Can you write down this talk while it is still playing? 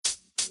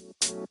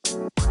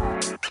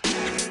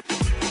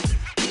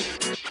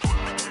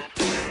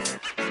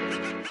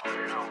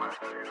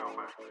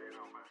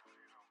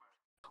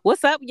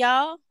What's up,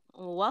 y'all?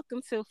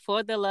 Welcome to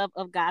For the Love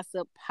of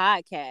Gossip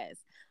podcast.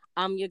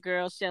 I'm your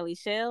girl, Shelly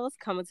Shells,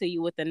 coming to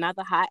you with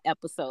another hot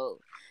episode.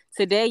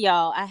 Today,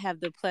 y'all, I have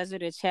the pleasure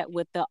to chat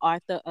with the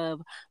author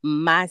of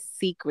My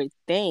Secret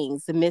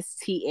Things,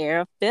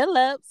 Ms.Tiara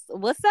Phillips.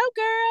 What's up,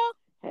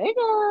 girl? Hey,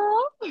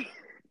 girl.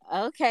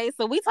 Okay,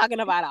 so we talking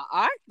about an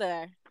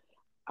author.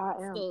 I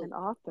am So, an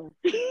author.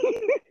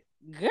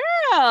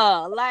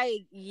 girl,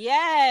 like,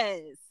 yes.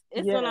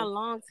 It's been a Yes,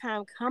 long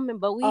time coming,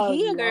 but we a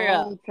here,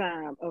 girl. long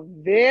time, a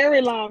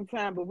very long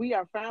time, but we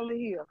are finally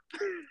here.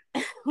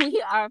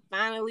 We are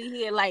finally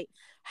here. Like,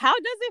 how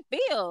does it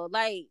feel?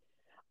 Like,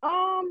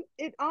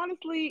 It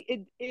honestly,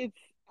 it's.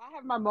 I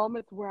have my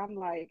moments where I'm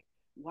like,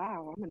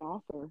 wow, I'm an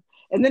author,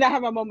 and then I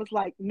have my moments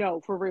like,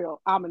 no, for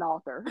real, I'm an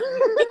author.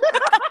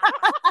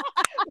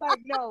 Like,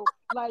 no,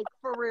 like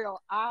for real,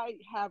 I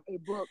have a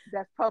book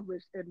that's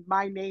published and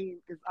my name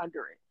is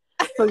under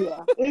it. So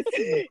yeah, it's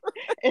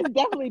it's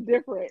definitely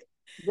different.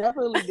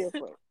 Definitely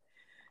different.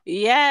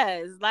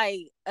 yes,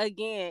 like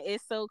again,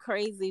 it's so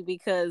crazy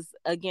because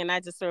again, I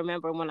just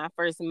remember when I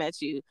first met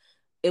you,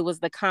 it was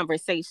the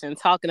conversation,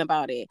 talking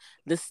about it,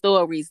 the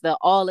stories, the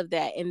all of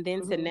that, and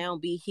then to Hmm. now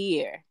be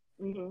here,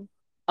 Hmm.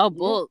 a Yeah,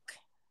 book,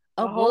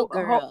 a book,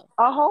 girl,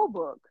 a whole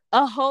book,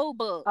 a whole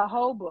book. a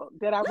whole book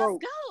that I Let's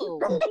wrote.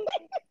 go,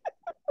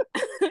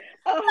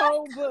 A let's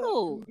whole book.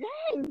 go.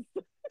 Yes.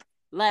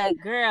 Like,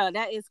 girl,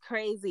 that is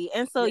crazy.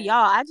 And so, Yes.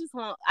 y'all,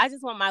 I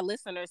just want my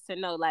listeners to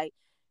know, like,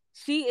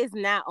 she is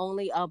not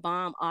only a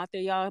bomb author,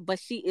 y'all, but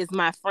she is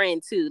my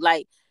friend too.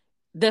 Like,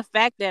 the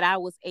fact that I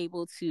was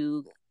able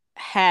to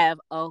have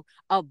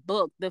a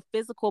book, the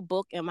physical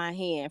book in my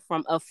hand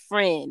from a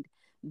friend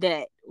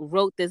that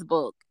wrote this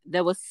book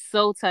that was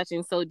so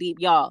touching, so deep,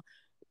 y'all.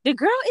 The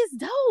girl is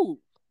dope.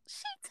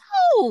 She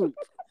dope.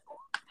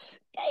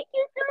 Thank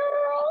you,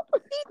 girl.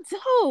 She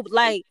dope.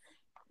 Like,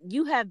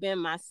 you have been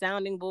my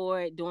sounding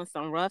board during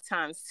some rough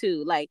times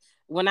too. Like,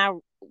 when I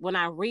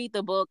read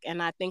the book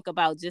and I think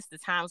about just the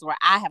times where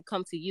I have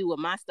come to you with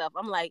my stuff,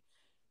 I'm like,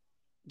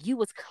 you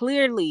was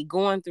clearly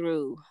going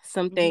through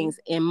some Hmm. things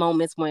in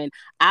moments when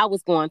I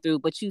was going through,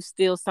 but you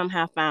still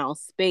somehow found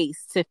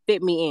space to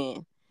fit me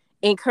in,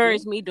 Yeah,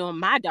 encourage me during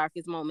my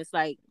darkest moments.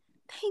 Like,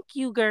 thank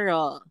you,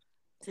 girl.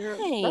 girl.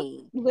 That's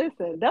Dang.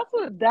 listen. That's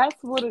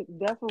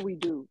what we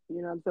do.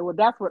 You know what I'm saying? Well,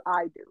 that's what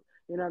I do.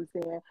 You know what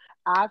I'm saying?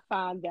 I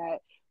find that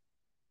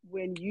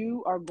when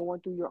you are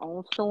going through your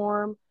own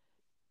storm,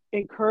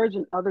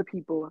 encouraging other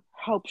people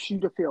helps you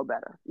to feel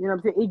better. You know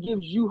what I'm saying? It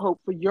gives you hope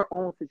for your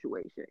own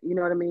situation. You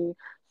know what I mean?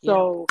 Yeah.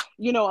 So,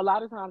 a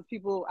lot of times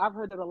people, I've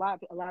heard that a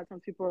lot of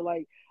times people are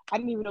like, I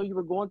didn't even know you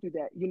were going through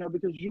that,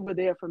 because you were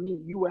there for me.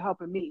 You were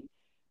helping me.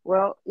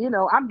 Well,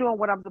 I'm doing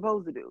what I'm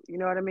supposed to do. You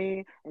know what I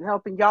mean? And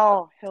helping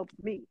y'all helps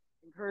me.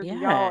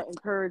 Encouraging Yeah. y'all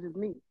encourages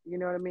me. You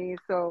know what I mean?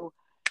 So,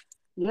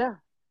 yeah.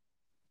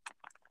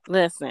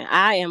 Listen,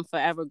 I am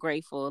forever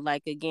grateful.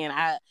 Like, again,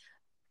 I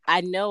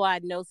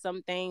know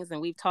some things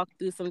and we've talked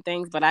through some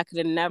things, but I could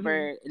have Hmm.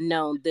 never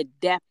known the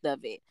depth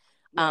of it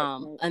Right,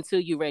 right. until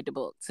you read the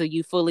book. So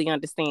you fully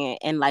understand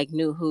and like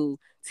knew who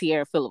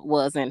Tiara Phillips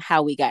was and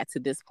how we got to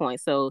this point.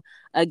 So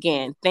Right.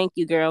 again, thank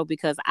you, girl,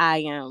 because I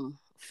am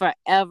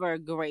forever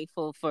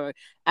grateful for,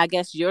 I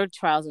guess, your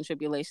trials and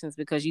tribulations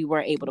because you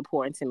were able to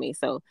pour into me.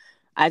 So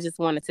I just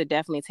wanted to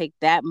definitely take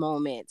that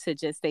moment to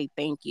just say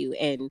thank you.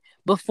 And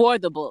before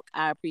the book,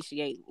 I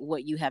appreciate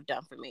what you have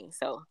done for me.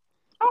 So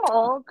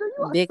Oh, girl,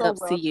 you are big so ups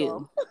to welcome.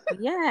 you.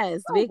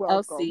 Yes, So big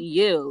ups to welcome.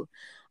 you.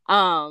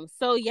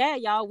 So yeah,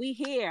 y'all, we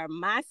here.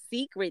 My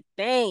secret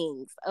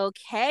things,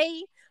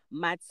 okay?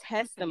 My Okay.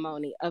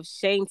 testimony of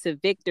shame to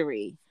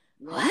victory.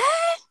 Yes. What?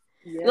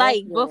 Yes,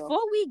 Like, girl.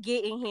 before we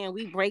get in here and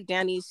we break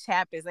down these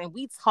chapters and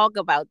we talk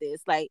about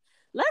this, like,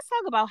 let's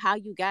talk about how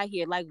you got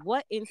here. Like,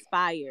 what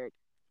inspired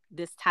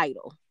this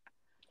title?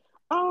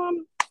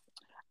 Um,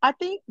 I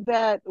think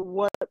that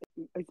what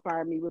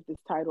inspired me with this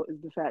title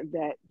is the fact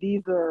that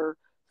these are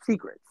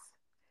secrets.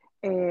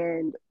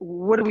 And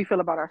what do we feel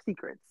about our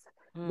secrets?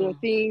 They're Mm,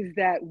 things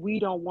that we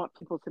don't want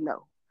people to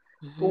know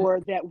hmm. or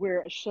that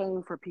we're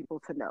ashamed for people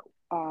to know.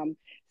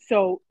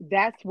 So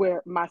that's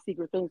where my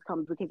secret things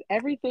comes because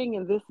everything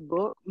in this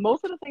book,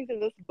 most of the things in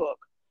this book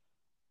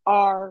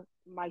are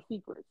my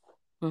secrets.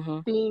 Hmm.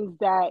 Things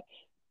that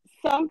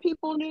some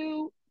people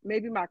knew,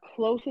 maybe my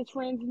closest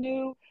friends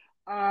knew,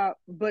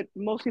 but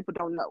most people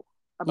don't know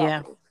about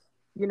Yeah,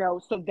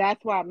 this. So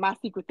that's why my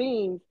secret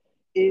things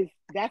is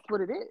that's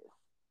what it is.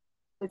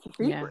 It's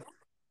a yeah, secret.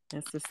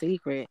 that's the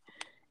secret.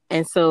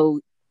 And so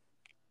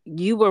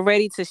you were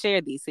ready to share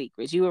these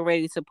secrets. You were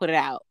ready to put it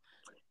out.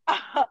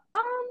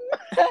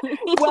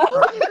 Well,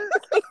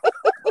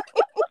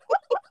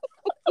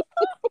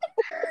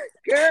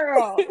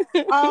 girl,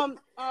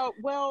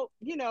 well,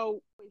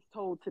 always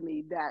told to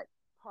me that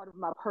part of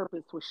my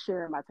purpose was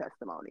sharing my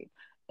testimony,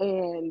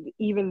 and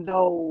even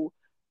though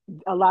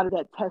a lot of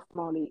that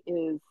testimony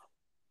is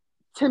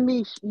to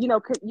me,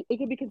 it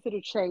could be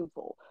considered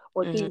shameful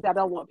or Hmm. things I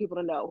don't want people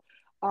to know.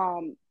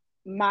 um,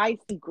 my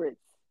secrets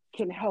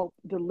can help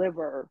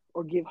deliver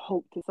or give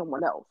hope to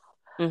someone else.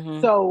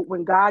 Mm-hmm. So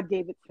when God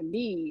gave it to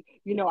me,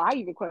 I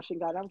even questioned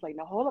God. I was like,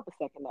 now hold up a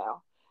second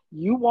now.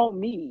 You want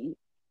me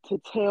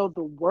to tell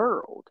the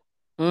world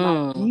my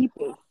Mm.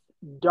 deepest,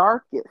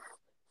 darkest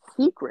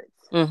secrets,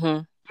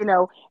 Mm-hmm. you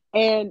know?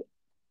 And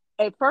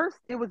at first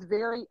it was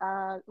very,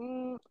 I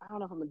don't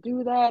know if I'm gonna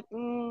do that.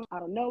 I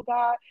don't know,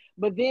 God.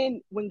 But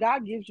then when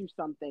God gives you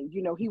something,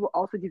 he will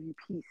also give you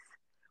peace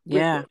with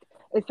Yeah. it.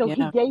 And so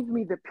he Yeah. gave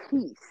me the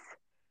peace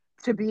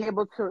to be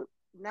able to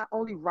not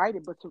only write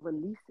it, but to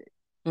release it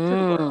to the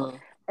world. Mm.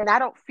 And I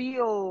don't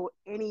feel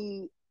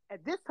any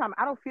at this time,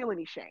 I don't feel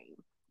any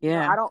shame.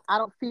 Yeah. I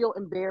don't feel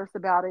embarrassed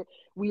about it.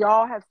 We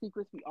all have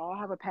secrets, we all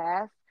have a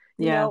past,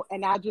 Yeah.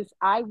 and I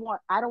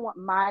don't want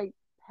my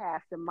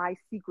past and my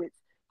secrets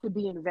to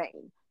be in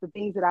vain. The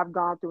things that I've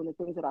gone through and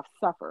the things that I've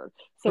suffered.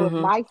 So if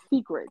Mm-hmm. my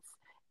secrets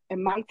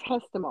and my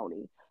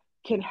testimony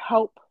can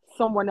help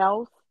someone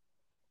else,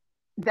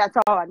 that's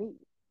all I need.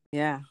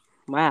 Yeah.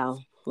 Wow.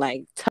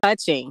 Like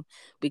touching,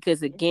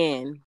 because Yeah.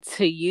 again,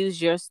 to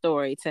use your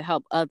story to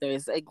help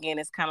others, again,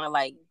 it's kind of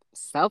like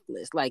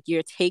selfless. Like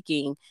you're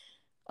taking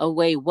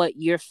away what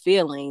you're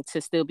feeling to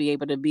still be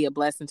able to be a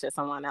blessing to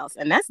someone else.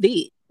 And that's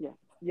deep. Yeah.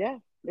 Yeah.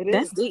 It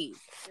That's is. deep.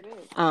 It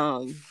is.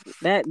 Um,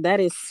 that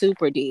is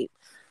super deep.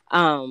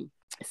 Um,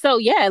 so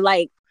yeah,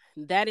 like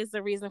that is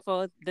the reason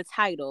for the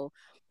title.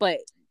 But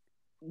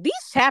these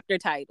chapter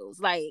titles,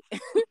 like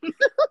who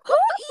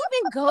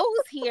even goes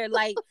here?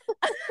 Like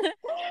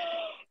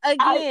I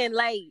again,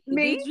 like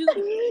me. did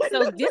you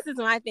so this is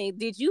my thing.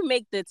 Did you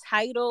make the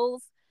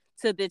titles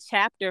to the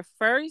chapter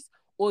first,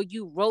 or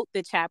you wrote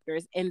the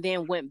chapters and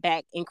then went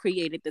back and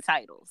created the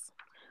titles?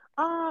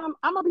 I'm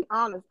gonna be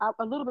honest.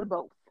 A little bit of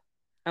both.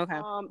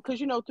 Okay. Because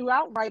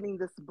throughout writing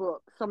this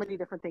book, so many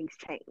different things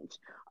change.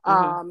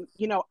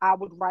 Mm-hmm. I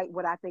would write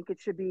what I think it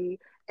should be,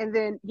 and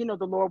then the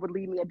Lord would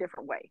lead me a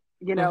different way.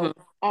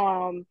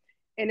 Mm-hmm.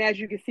 And as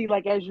you can see,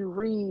 like as you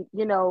read,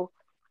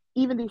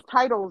 even these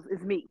titles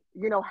is me.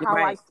 How I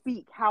Right.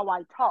 speak, how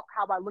I talk,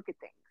 how I look at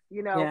things.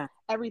 Yeah.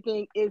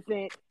 Everything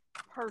isn't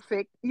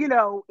perfect.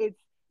 It's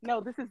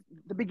no. This is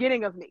the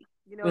beginning of me.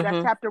 That's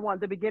Mm-hmm. chapter one,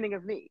 the beginning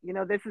of me.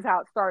 This is how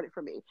it started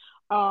for me.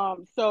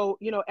 So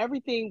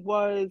everything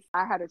was.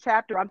 I had a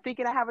chapter. I'm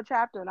thinking I have a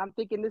chapter, and I'm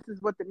thinking this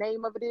is what the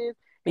name of it is,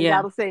 and Yeah.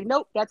 God will say,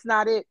 nope, that's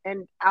not it,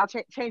 and I'll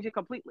change it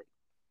completely.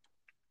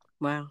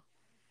 Wow.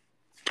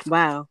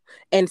 Wow.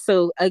 And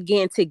so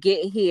again, to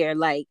get here,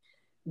 like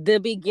the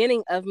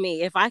beginning of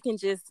me, if I can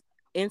just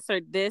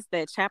insert this,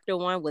 that chapter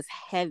one was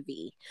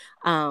heavy.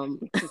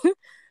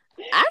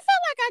 I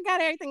felt like I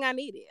got everything I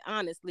needed,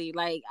 honestly.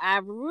 Like I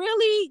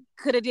really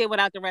could have did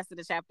without the rest of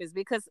the chapters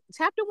because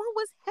chapter one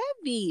was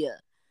heavy.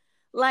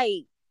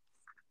 Like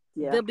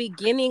Yeah. the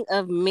beginning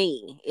of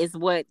me is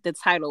what the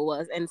title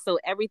was. And so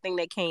everything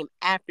that came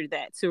after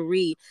that to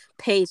read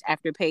page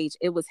after page,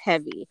 it was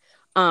heavy.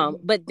 Hmm.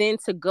 But then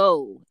to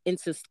go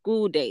into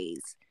school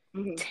days,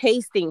 Hmm.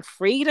 tasting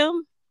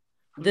freedom,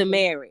 the Hmm.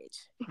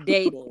 marriage,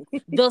 dating,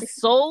 the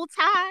soul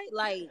tie,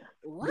 like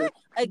The what?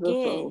 the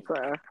soul Again,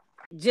 tie.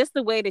 just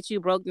the way that you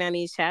broke down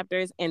these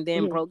chapters and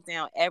then Hmm. broke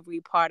down every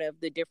part of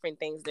the different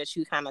things that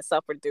you kind of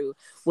suffered through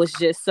was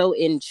just so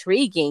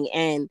intriguing.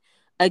 And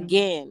Hmm.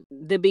 again,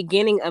 the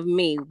beginning of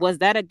me, was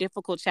that a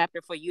difficult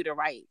chapter for you to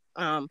write?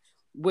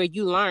 Where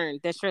you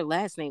learned that your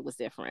last name was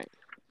different.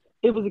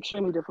 It was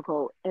extremely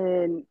difficult,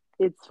 and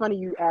it's funny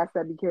you asked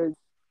that because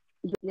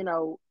you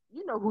know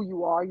who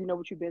you are, you know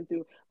what you've been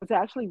through, but to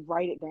actually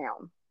write it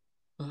down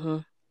Mm-hmm.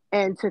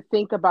 and to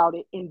think about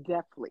it in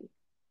depthly,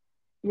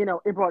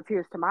 it brought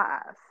tears to my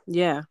eyes.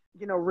 Yeah.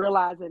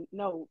 Realizing,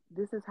 no,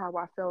 this is how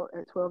I felt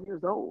at 12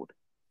 years old.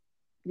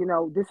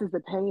 This is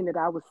the pain that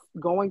I was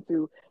going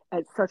through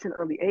at such an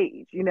early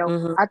age.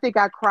 Mm-hmm. I think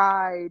I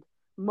cried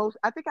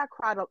I think I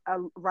cried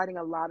writing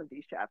a lot of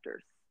these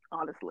chapters,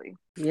 honestly.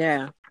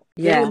 Yeah.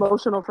 Very Yeah.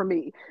 emotional for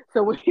me.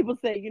 So when people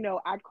say,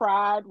 I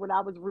cried when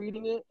I was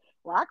reading it,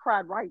 well, I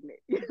cried writing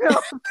it.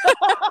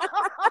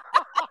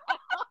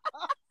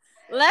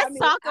 I Let's mean,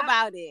 talk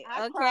about it.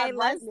 I cried Okay.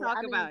 Let's writing it. talk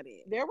I mean, about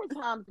it. there were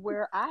times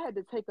where I had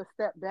to take a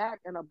step back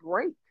and a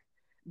break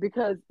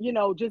because,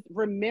 just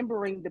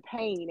remembering the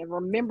pain and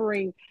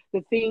remembering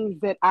the things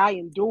that I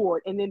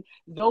endured, and then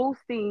those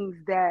things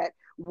that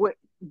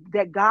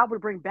God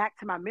would bring back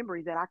to my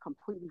memory that I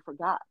completely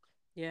forgot.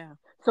 Yeah.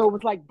 So it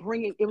was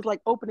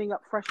like opening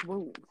up fresh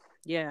wounds.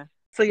 Yeah.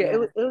 So yeah,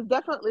 it Yeah. was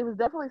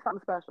definitely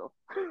something special.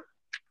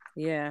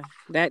 Yeah,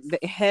 that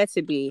had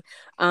to be.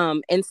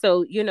 And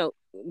so,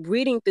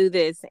 reading through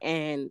this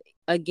and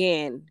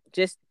again,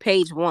 just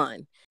page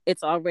one,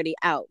 it's already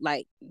out.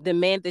 Like the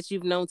man that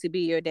you've known to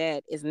be your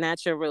dad is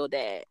not your real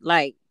dad.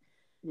 Like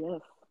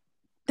Yes,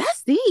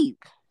 that's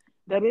deep.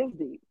 that is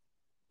deep.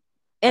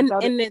 I And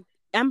thought it.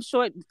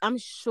 I'm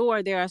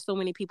sure there are so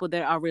many people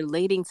that are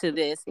relating to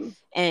this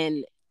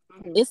and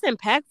Mhm. it's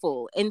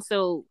impactful. And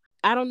so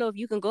I don't know if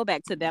you can go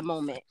back to that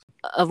moment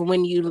of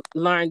when you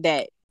learned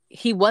that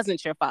he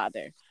wasn't your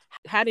father.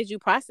 How did you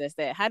process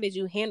that? How did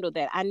you handle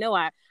that? I know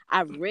I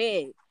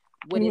read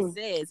what it Mhm.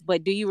 says.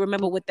 But do you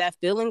remember what that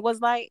feeling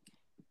was like?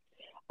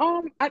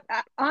 I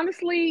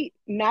honestly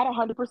not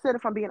 100%.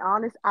 If I'm being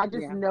honest, I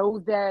just Yeah. know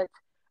that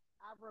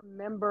I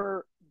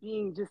remember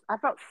being just. I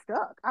felt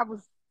stuck. I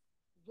was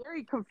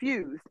very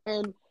confused,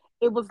 and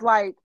it was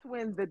like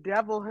when the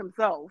devil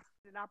himself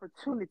had an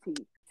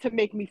opportunity to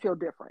make me feel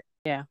different.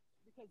 Yeah.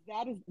 Because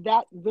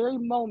that very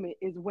moment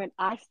is when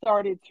I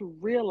started to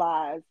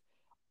realize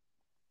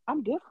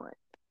I'm different.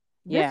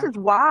 This Yeah. is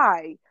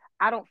why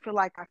I don't feel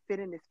like I fit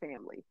in this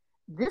family.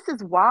 This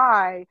is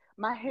why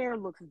my hair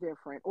looks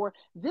different, or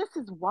this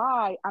is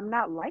why I'm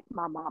not like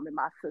my mom and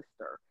my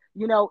sister.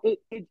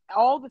 It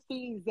all the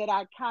things that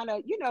I kind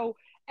of,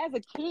 as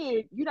a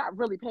kid, you're not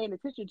really paying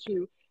attention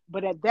to,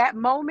 but at that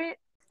moment,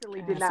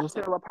 instantly did That's not what's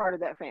up. feel a part of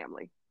that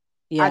family.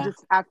 Yeah.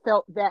 I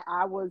felt that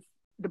I was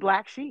the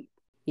black sheep.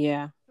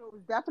 Yeah. So it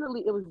was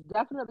definitely it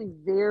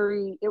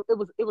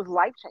was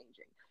life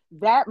changing.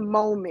 That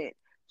moment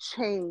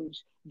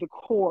changed the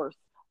course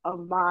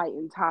of my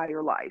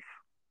entire life.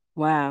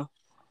 Wow.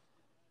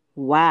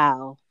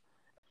 Wow.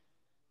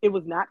 It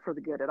was not for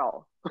the good at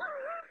all.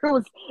 it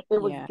was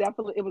it was Yeah.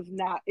 definitely it was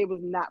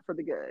not for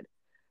the good.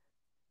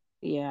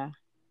 Yeah.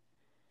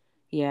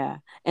 Yeah.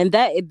 And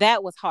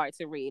that was hard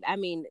to read. I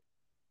mean,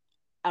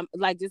 I'm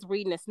like just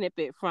reading a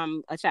snippet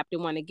from a chapter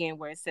 1 again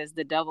where it says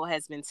the devil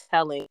has been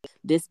telling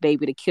this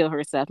baby to kill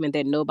herself and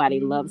that nobody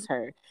Hmm. loves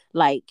her.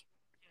 Like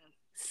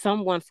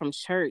someone from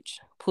church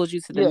pulls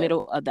you to the Yes,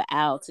 middle of the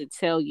aisle to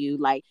tell you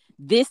like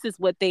this is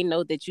what they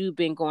know that you've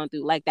been going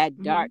through, like that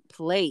hmm, dark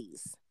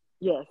place.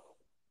 yes.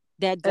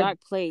 That At,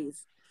 dark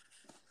place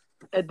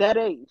at that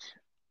age,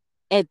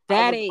 at I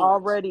that was age.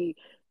 already,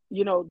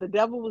 the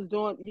devil was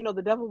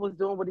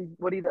doing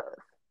what he does,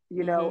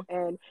 Mhm.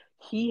 and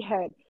he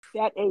had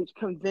that age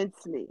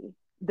convinced me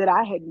that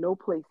I had no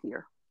place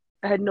here.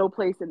 I had no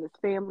place in this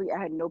family. I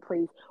had no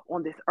place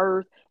on this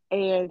earth.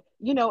 And,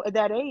 at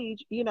that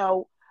age,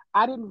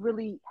 I didn't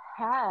really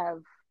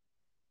have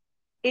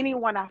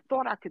anyone I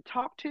thought I could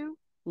talk to,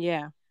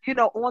 Yeah.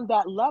 on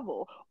that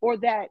level or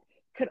that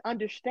could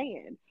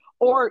understand.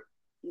 Or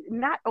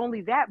not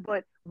only that,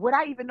 but would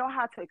I even know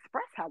how to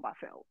express how I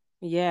felt?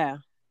 Yeah.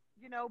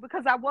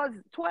 Because I was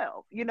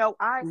 12.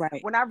 I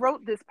Right. when I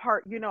wrote this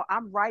part,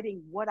 I'm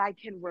writing what I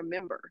can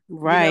remember. You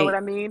know what Right. I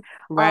mean?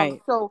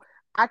 Right. So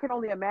I can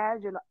only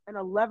imagine an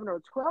 11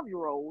 or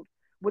 12-year-old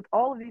with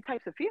all of these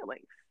types of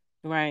feelings.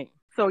 Right.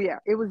 So yeah,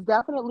 it was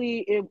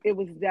definitely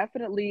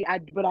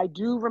but I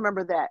do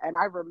remember that, and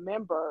I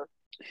remember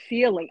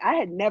feeling I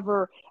had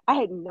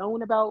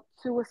known about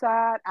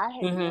suicide. I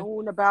had Mhm.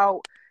 known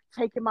about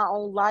taking my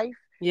own life.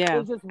 Yeah.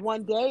 It's just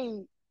one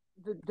day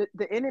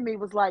the enemy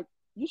was like,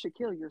 you should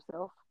kill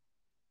yourself.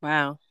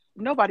 Wow.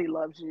 Nobody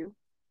loves you.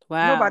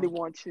 Nobody Wow.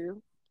 wants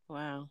you.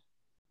 Wow.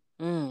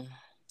 Mm.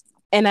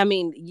 And I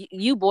mean,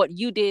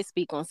 you did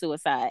speak on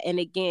suicide, and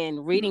again,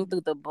 reading Mhm.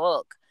 through the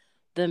book,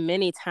 the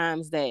many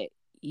times that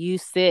you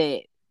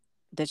said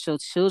that your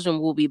children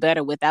will be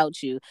better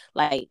without you,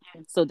 like,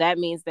 so that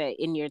means that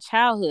in your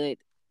childhood,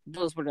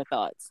 those were the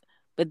thoughts,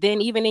 but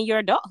then even in your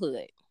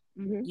adulthood,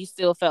 Hmm. you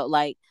still felt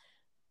like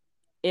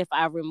if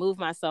I remove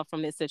myself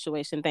from this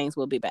situation, things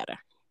will be better.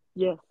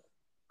 Yes,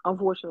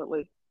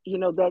 unfortunately,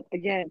 that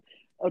again,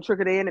 a trick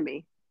of the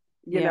enemy.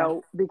 Yeah.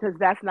 Because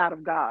that's not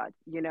of God.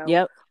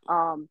 Yep.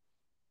 Um,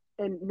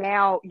 and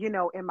now,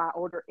 in my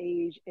older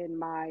age, in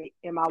my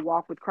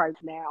walk with Christ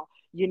now,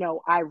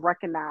 I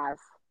recognize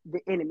the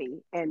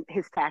enemy and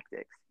his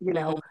tactics.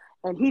 Hmm.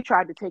 And he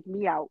tried to take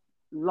me out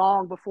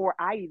long before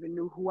I even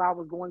knew who I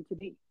was going to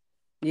be.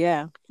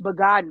 Yeah. But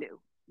God knew,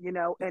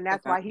 and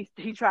that's Okay. why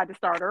he tried to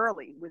start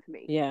early with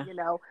me. Yeah.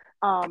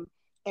 Um,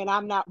 and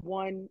I'm not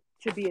one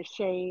to be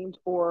ashamed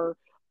or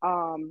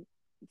um,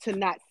 to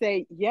not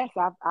say yes.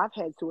 I've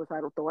had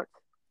suicidal thoughts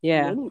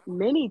Yeah. many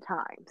many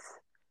times.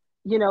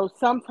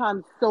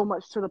 Sometimes so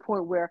much to the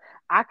point where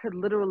I could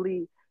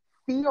literally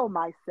feel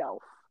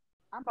myself.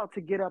 I'm about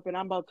to get up and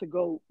I'm about to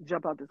go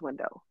jump out this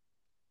window.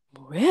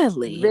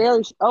 Really.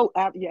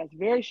 Yes,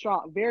 very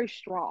strong, very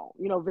strong.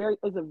 Very it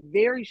was a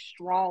very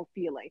strong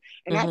feeling.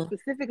 And I Hmm.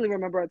 specifically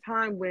remember a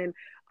time when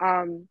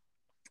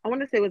I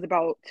want to say it was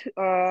about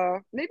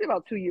maybe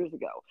about 2 years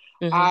ago.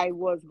 Hmm. I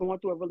was going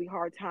through a really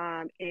hard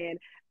time, and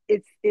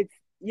it's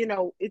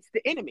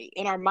the enemy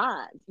in our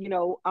minds.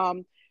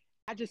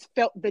 I just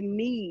felt the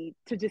need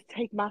to just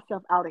take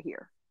myself out of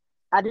here.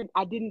 I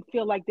didn't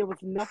feel like there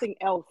was nothing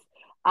else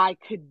I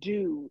could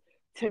do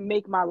to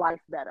make my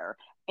life better.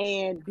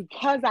 And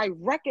because I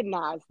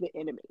recognized the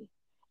enemy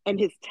and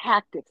his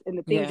tactics and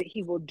the things Yeah. that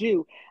he will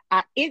do,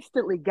 I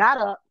instantly got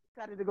up,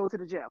 decided to go to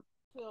the gym.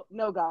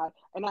 No, God,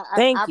 and I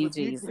Thank you, rebuked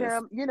Jesus.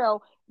 him.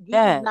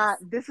 Yes.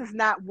 This is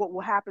not what will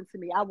happen to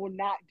me. I will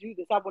not do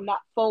this. I will not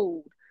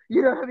fold.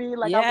 You know what I mean?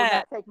 Like I will Yeah.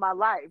 not take my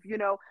life.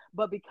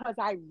 But because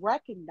I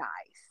recognize,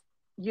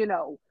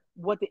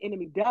 what the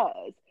enemy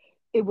does,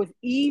 it was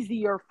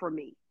easier for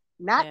me.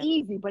 Not Yeah.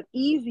 easy, but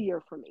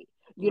easier for me.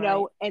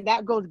 Right. And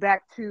that goes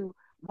back to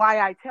why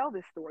I tell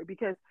this story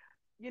because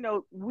you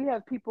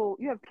have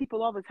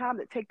people all the time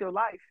that take their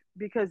life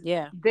because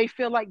Yeah. they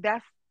feel like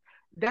that's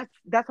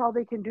all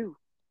they can do.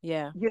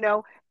 Yeah. you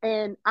know,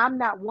 and I'm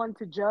not one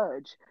to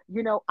judge.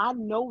 I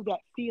know that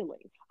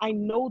feeling. I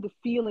know the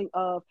feeling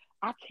of,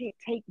 I can't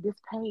take this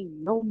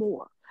pain no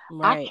more.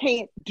 I Right.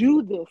 can't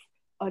do this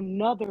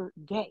another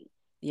day,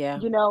 Yeah.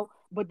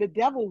 but the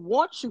devil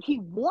wants you. He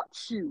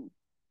wants you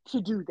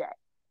to do that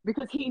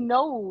because he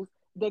knows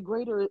that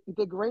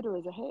the greater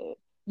is ahead.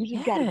 You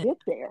just got to Yeah. get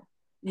there.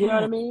 You know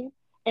what Yeah. I mean?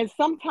 And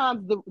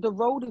sometimes the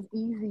road is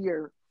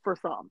easier for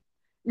some.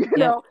 You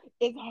Yeah. know,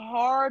 it's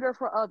harder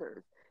for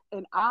others.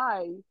 And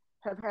I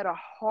have had a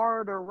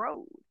harder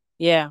road,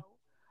 Yeah.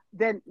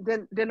 than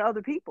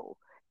other people.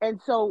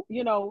 And so,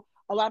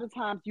 a lot of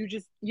times you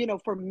just,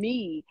 for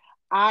me,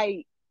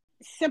 I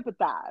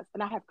sympathize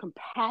and I have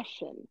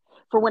compassion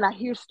for when I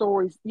hear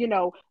stories,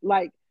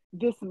 like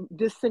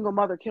this single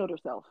mother killed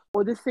herself,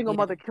 or this single Yeah.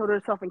 mother killed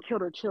herself and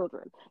killed her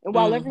children. And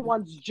while Hmm.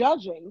 everyone's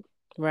judging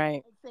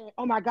Right. and saying,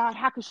 "Oh my God,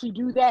 how could she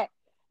do that?"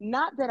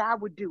 Not that I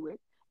would do it,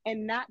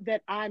 and not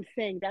that I'm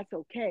saying that's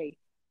okay.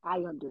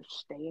 I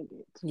understand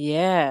it.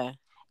 Yeah.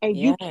 And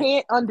you Yeah.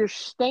 can't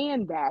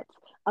understand that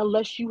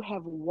unless you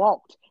have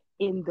walked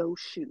in those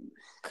shoes.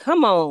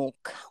 Come on.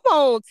 Come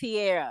on,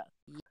 Tiara.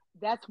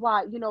 That's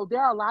why, there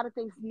are a lot of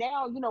things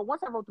now,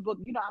 once I wrote the book,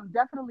 I'm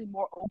definitely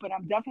more open.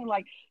 I'm definitely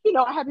like,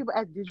 I have people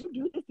ask, did you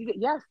do this?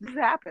 Yes, this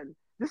happened.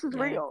 This is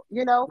Yeah.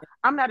 real.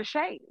 I'm not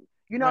ashamed.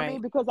 You know what I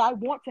mean? Right. Because I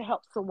want to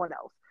help someone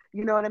else.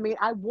 You know what I mean?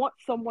 I want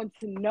someone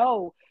to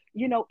know,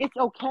 it's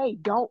okay.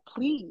 Don't,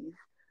 please,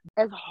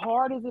 as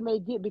hard as it may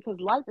get, because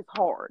life is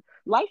hard.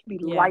 Life be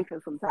Yeah. life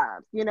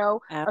sometimes,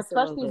 especially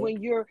Absolutely.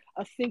 when you're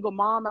a single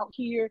mom out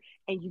here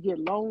and you get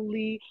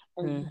lonely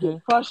and you get Hmm.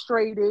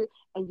 frustrated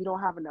and you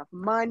don't have enough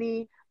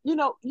money.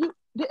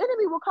 The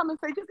enemy will come and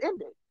say, just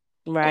end it.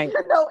 Right.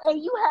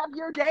 And you have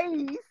your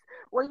days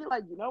where you're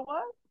like, you know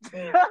what?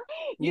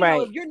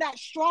 Right. If you're not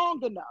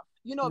strong enough,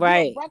 if you don't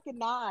Right.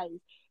 recognize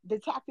the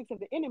tactics of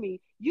the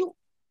enemy, you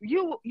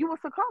will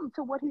succumb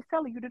to what he's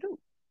telling you to do.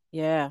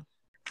 Yeah.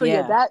 So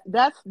yeah,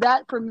 Yeah.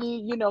 that for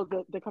me,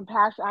 the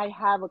compassion. I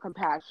have a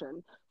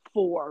compassion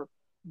for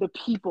the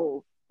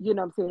people, what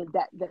I'm saying,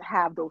 that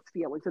have those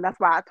feelings. And that's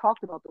why I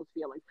talked about those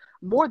feelings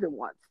more than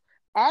once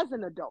as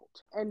an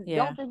adult. And Yeah.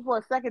 don't think for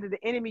a second that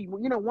the enemy,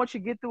 once you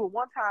get through it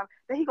one time,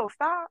 then he gonna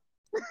stop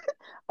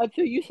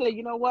until you say,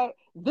 you know what,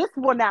 this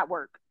will not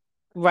work.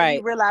 Then he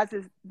Right.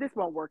 realizes this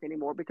won't work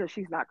anymore because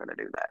she's not gonna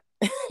do that.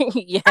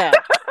 Yeah.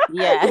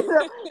 Yeah.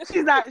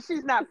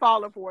 She's not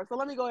falling for it. So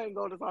let me go ahead and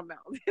go to something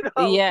else.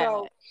 Yeah.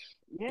 So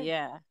yeah.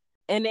 Yeah.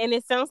 And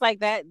it sounds like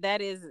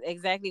that is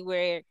exactly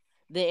where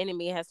the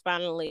enemy has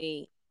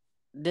finally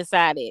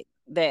decided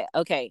that,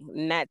 okay,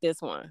 not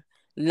this one,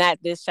 not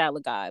this child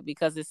of God,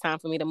 because it's time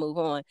for me to move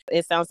on.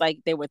 It sounds like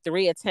there were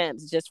three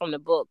attempts just from the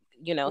book,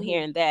 Hmm.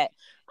 hearing that.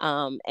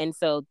 And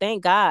so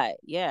thank God,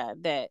 yeah,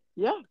 that,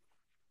 Yeah.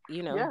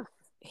 you know, Yes.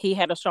 he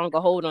had a stronger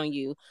hold on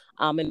you,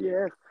 and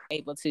Yes.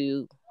 able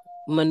to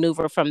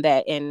maneuver from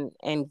that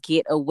and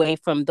get away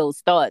from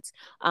those thoughts.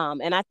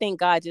 And I think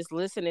God, just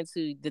listening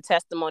to the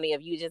testimony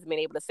of you just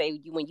being able to say,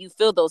 when you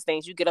feel those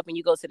things, you get up and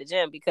you go to the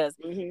gym, because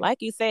Hmm.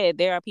 like you said,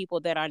 there are people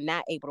that are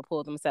not able to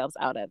pull themselves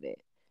out of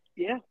it.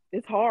 Yeah.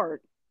 It's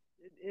hard.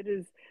 It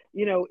is.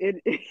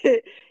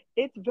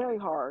 It's very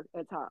hard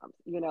at times.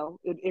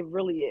 It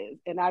really is.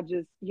 And I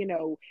just,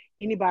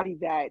 anybody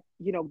that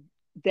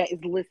is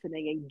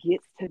listening and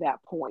gets to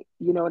that point,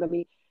 you know what I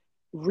mean?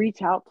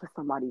 Reach out to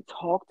somebody,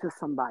 talk to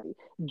somebody,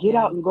 get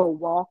out Yeah. and go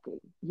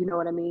walking, you know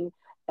what I mean?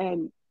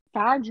 And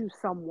find you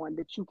someone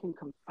that you can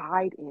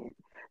confide in,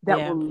 that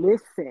Yeah. will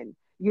listen,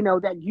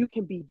 that you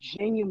can be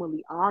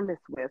genuinely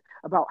honest with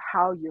about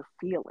how you're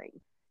feeling,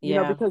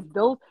 Yeah. because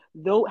those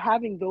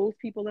having those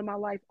people in my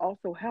life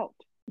also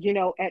helped,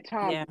 at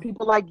times. Yeah.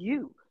 People like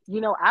you,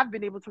 I've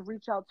been able to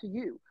reach out to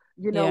you,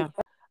 Yeah.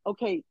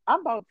 okay,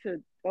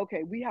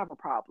 okay, we have a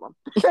problem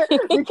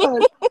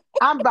because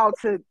I'm about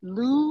to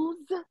lose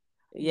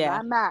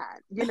Yeah. my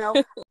mind,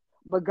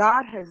 but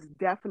God has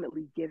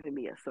definitely given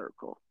me a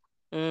circle.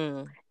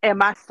 Mm. And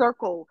my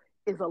circle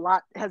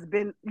has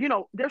been,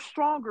 they're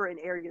stronger in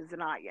areas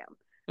than I am,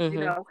 you Mm-hmm.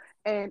 know,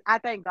 and I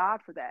thank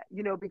God for that,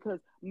 because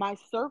my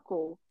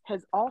circle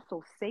has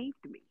also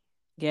saved me.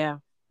 Yeah.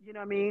 You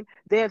know what I mean?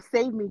 They have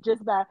saved me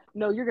just by,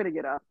 no, you're going to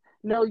get up.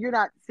 No, you're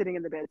not sitting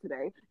in the bed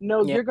today.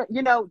 No, Yeah. you're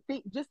going,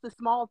 just the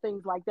small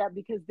things like that,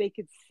 because they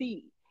could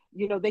see,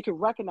 they could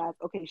recognize,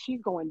 okay,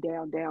 she's going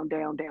down, down,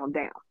 down, down,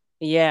 down.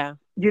 Yeah.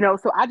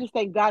 So I just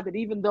thank God that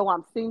even though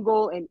I'm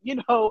single and,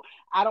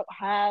 I don't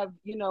have,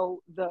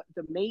 the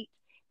mate,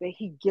 that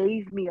he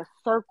gave me a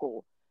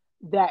circle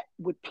that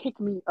would pick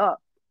me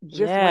up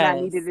just when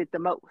I needed Yes. it the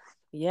most.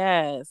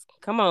 Yes.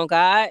 Come on,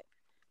 God.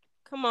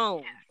 Come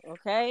on,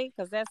 okay?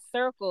 Because that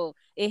circle,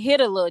 it hit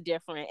a little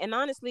different. And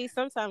honestly,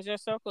 sometimes your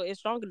circle is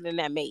stronger than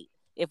that mate,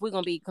 if we're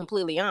going to be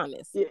completely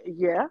honest.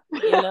 Yeah.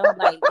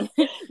 Like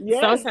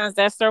Yes. sometimes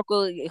that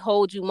circle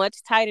holds you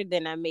much tighter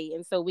than that mate.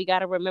 And so we got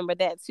to remember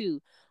that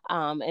too.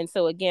 And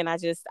so again,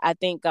 I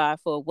thank God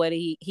for what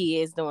he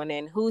is doing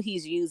and who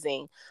he's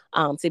using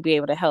to be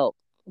able to help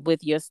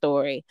with your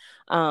story.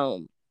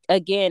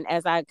 again,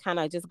 as I kind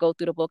of just go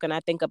through the book and I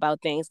think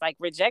about things like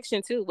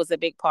rejection too was a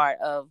big part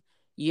of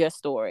your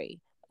story.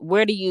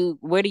 Where do you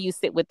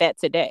sit with that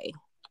today?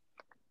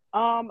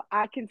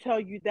 I can tell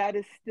you that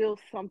is still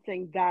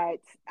something that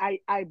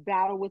I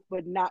battle with,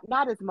 but not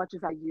as much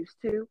as I used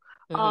to,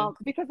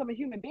 Mm-hmm. because I'm a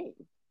human being.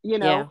 You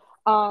know, Yeah.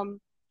 um,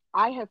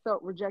 I have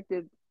felt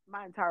rejected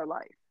my entire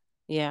life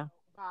Yeah.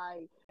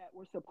 by that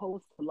were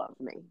supposed to love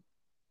me.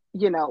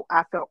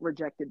 I felt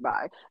rejected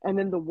by, and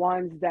then the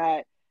ones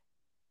that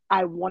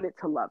I wanted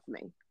to love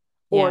me,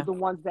 or Yeah. the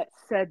ones that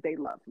said they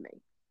loved me.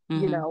 You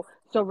Mm-hmm. know,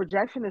 so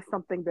rejection is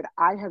something that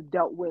I have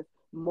dealt with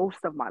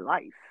most of my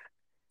life.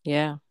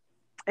 Yeah.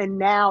 And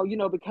now,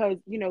 because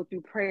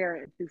through prayer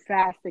and through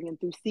fasting and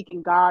through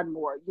seeking God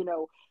more,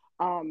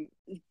 um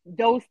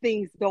those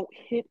things don't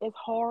hit as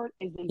hard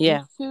as they Yeah.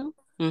 used to.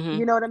 Mm-hmm.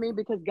 You know what I mean?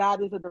 Because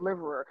God is a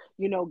deliverer.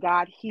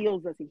 God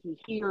heals us and he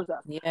hears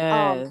us.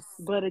 Yes.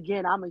 But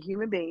again, I'm a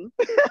human being.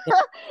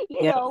 Yep. you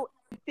Yep. know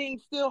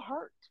things still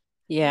hurt.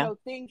 Yeah.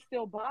 Things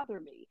still bother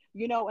me.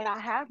 And I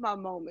have my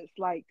moments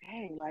like,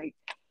 dang, like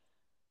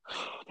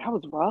that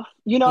was rough.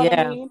 You know what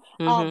I Yeah. mean?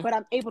 Mm-hmm. But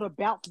I'm able to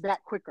bounce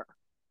back quicker.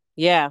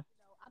 Yeah.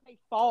 I may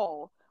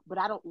fall, but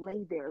I don't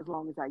lay there as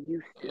long as I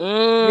used to.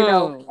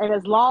 Mm. And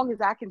as long as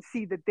I can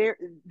see that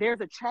there's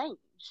a change,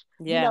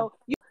 Yeah.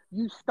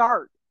 you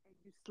start and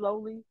you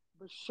slowly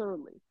but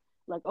surely,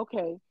 like,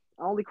 okay,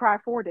 I only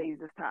cried 4 days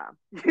this time,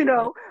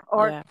 Yeah.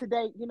 or Yeah.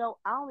 today,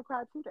 I only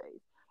cried 2 days.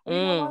 And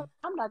you know what? Mm.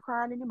 I'm not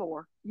crying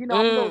anymore. I'm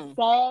a little Mm.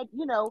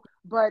 sad,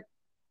 but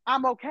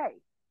I'm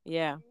okay.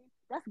 Yeah.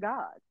 That's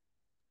God.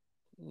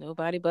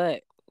 Nobody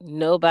but.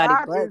 Nobody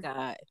God but is,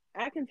 God.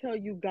 I can tell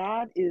you,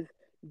 God is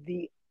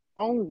the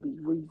only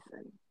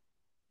reason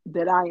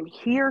that I am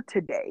here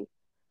today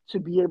to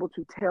be able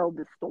to tell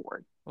this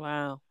story.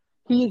 Wow.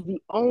 He is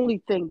the only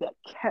thing that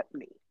kept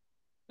me.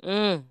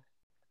 Mm.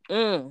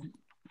 Mm.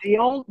 The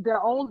only,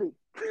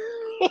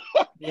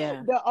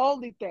 Yeah. the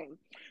only thing.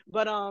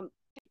 But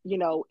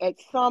at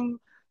some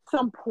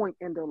point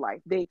in their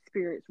life, they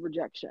experience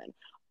rejection.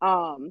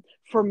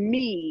 For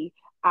me,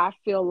 I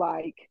feel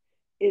like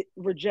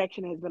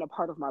rejection has been a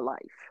part of my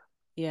life,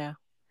 Yeah.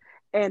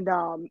 and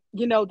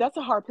that's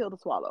a hard pill to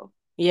swallow.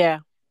 Yeah.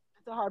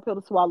 It's a hard pill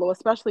to swallow,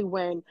 especially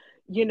when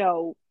you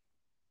know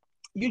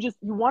you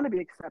want to be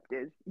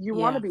accepted, you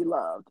want to Yeah. be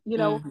loved.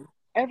 Mm-hmm.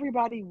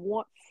 Everybody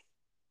wants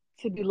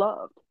to be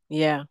loved.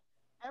 Yeah.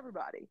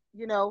 Everybody.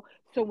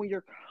 So when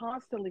you're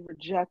constantly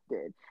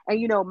rejected,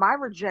 and my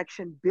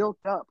rejection built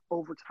up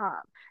over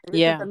time. And this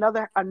is Yeah.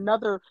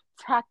 another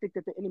tactic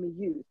that the enemy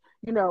used.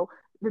 You know,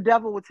 the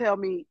devil would tell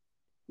me,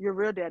 your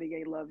real daddy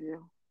ain't love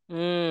you.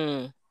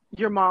 Mm.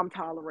 Your mom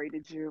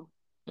tolerated you.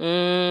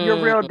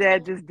 Your real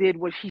dad Mm. just did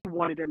what he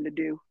wanted him to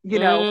do.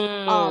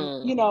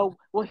 Mm.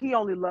 Well, he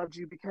only loved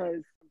you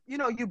because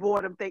you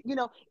bought him things.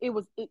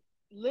 It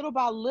little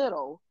by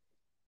little.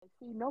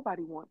 See,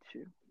 nobody wants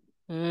you.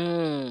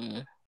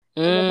 Mm.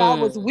 And if I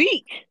was Mm.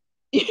 weak,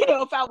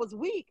 if I was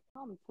weak,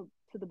 come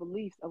to the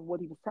beliefs of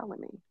what he was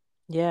telling me.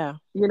 Yeah.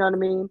 You know what I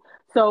mean?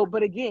 So,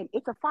 but again,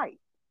 it's a fight.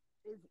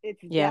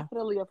 It's Yeah.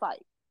 definitely a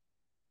fight.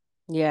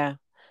 Yeah.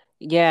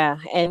 Yeah.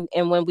 And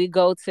when we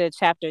go to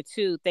chapter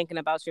 2, thinking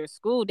about your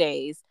school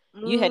days,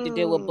 you had to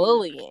deal with Mm,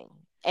 bullying.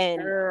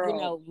 And,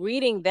 girl.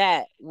 reading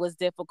that was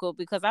difficult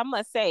because I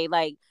must say,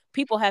 like,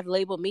 people have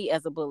labeled me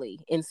as a bully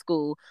in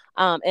school.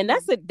 And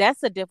Mm-hmm.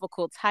 that's a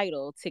difficult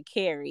title to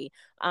carry.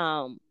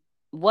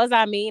 Was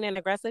I mean and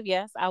aggressive?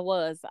 Yes, I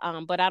was.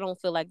 But I don't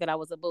feel like that I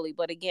was a bully.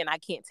 But again, I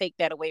can't take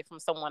that away from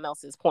someone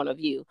else's point of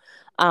view.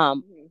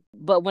 Mm-hmm.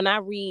 But when I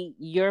read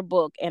your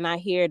book and I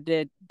hear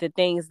the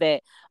things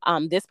that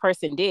this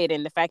person did,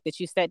 and the fact that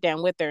you sat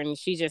down with her and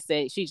she just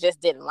said she just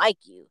didn't like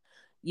you,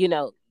 you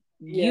know,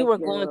 you Yes, were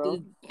going girl.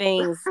 through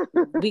things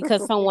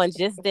because someone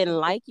just didn't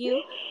like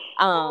you.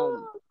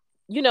 Um,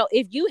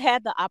 if you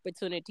had the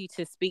opportunity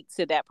to speak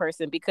to that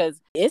person, because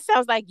it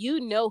sounds like you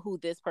know who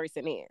this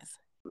person is.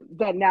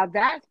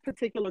 That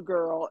particular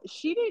girl,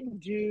 she didn't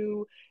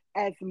do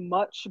as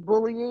much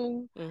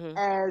bullying Hmm.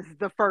 as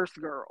the first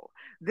girl.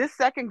 This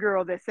second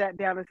girl that sat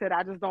down and said,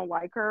 I just don't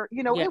like her,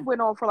 Yeah. it went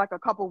on for like a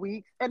couple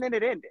weeks and then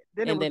it ended.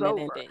 Then it And was then it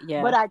over. ended. But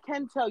Yeah. I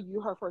can tell you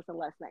her first and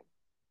last name.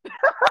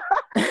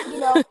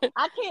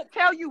 I can't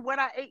tell you what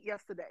I ate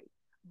yesterday,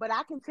 but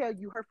I can tell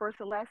you her first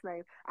and last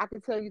name. I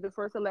can tell you the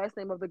first and last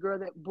name of the girl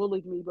that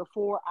bullied me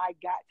before I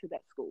got to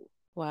that school.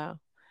 Wow.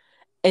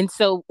 And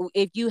so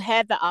if you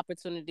had the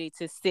opportunity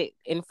to sit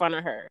in front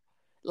of her,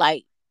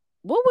 like,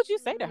 what would you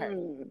say to her?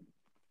 Mm.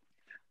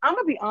 I'm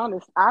gonna be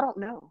honest. I don't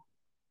know.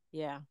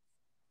 Yeah.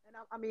 And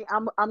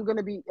I'm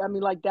gonna be. I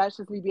mean, like that's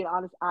just me being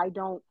honest. I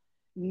don't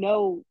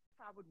know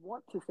if I would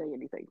want to say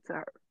anything to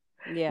her.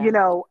 Yeah.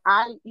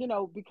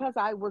 Because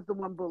I was the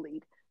one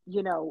bullied.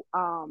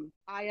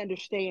 I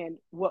understand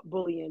what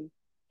bullying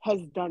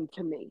has done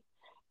to me,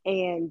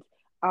 and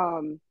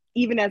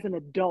even as an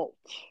adult,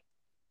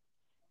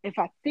 if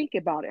I think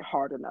about it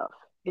hard enough,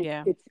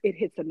 Yeah. it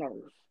hits a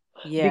nerve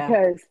Yeah.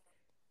 because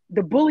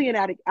the bullying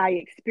I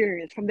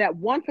experienced from that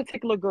one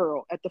particular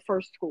girl at the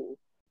first school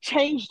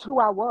changed who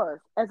I was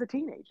as a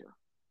teenager.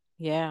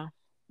 Yeah.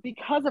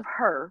 because of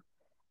her,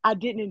 I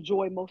didn't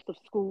enjoy most of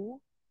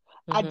school.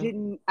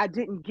 Mm-hmm. I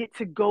didn't get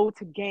to go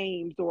to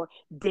games or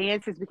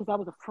dances because I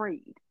was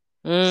afraid.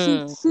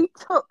 Mm. She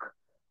took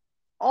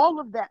all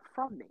of that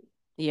from me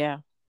Yeah.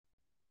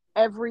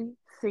 every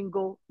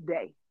single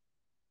day.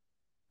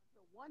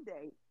 So one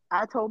day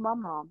I told my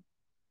mom,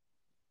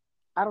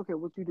 I don't care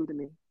what you do to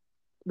me.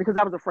 Because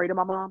I was afraid of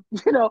my mom.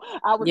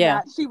 I was Yeah.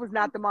 not, she was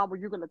not the mom where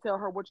you're going to tell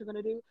her what you're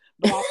going to do.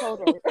 But I told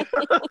her,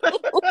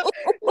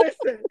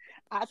 listen,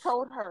 I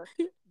told her,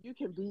 you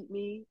can beat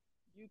me,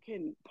 you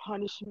can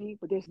punish me,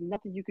 but there's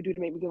nothing you can do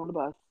to make me get on the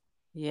bus.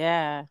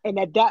 Yeah. And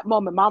at that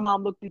moment, my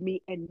mom looked at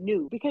me and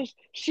knew because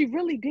she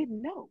really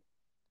didn't know.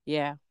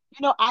 Yeah.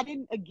 I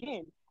didn't,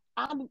 again,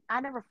 I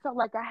never felt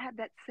like I had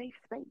that safe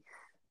space.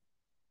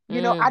 I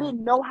Mm.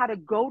 didn't know how to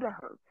go to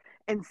her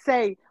and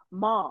say,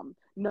 Mom,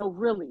 no,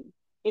 really,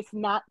 it's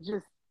not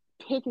just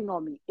picking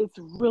on me. It's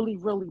really,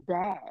 really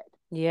bad.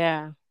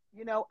 Yeah.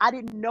 I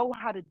didn't know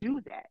how to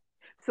do that.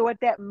 So at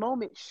that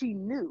moment, she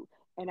knew.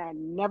 And I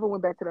never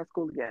went back to that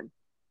school again.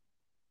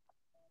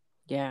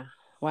 Yeah.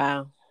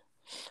 Wow.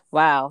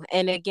 Wow.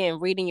 And again,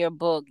 reading your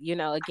book,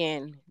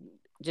 again,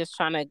 just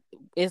trying to,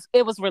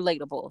 it was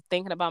relatable.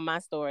 Thinking about my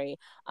story,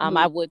 I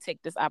Mm-hmm. would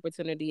take this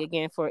opportunity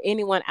again for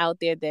anyone out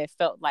there that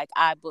felt like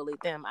I bullied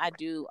them. I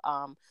do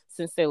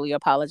sincerely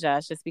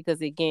apologize, just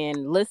because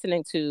again,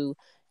 listening to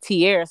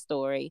Tiara's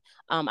story,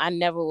 I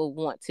never would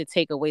want to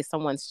take away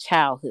someone's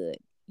childhood,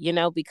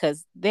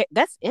 because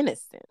that's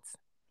innocence.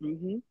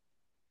 Mm-hmm.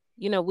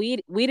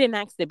 We didn't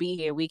ask to be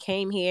here. We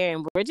came here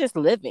and we're just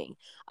living.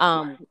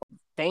 Right.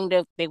 Thing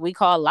that we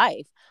call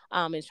life,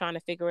 and trying to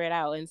figure it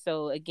out. And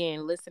so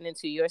again, listening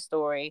to your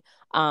story,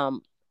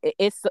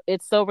 it's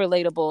so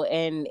relatable,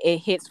 and it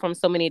hits from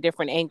so many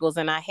different angles.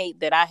 And I hate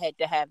that I had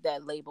to have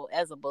that label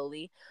as a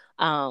bully.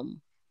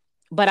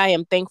 But I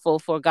am thankful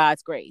for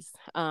God's grace,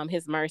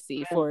 His mercy,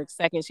 Yeah. for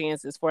second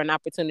chances, for an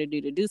opportunity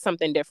to do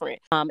something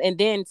different, and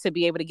then to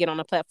be able to get on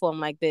a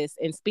platform like this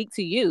and speak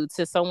to you,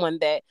 to someone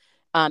that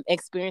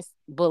experienced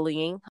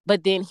bullying,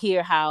 but then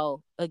hear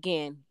how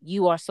again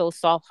you are so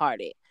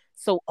soft-hearted,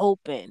 so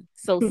open,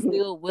 so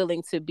still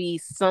willing to be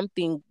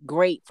something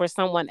great for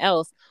someone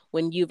else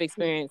when you've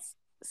experienced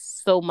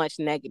so much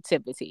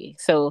negativity.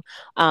 So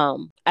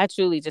I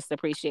truly just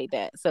appreciate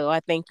that. So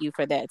I thank you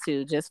for that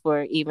too, just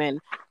for even,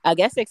 I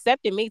guess,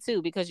 accepting me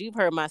too, because you've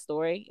heard my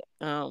story.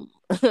 I'm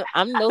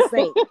no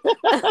saint.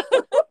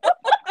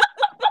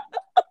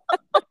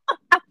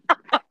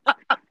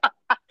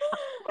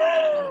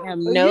 I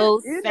am Well, you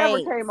no you never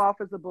saint. came off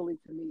as a bully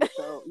to me,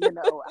 so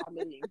I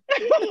mean.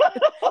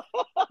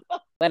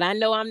 But I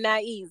know I'm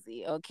not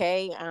easy.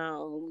 Okay.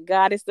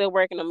 God is still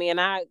working on me. And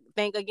I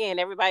thank again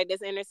everybody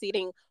that's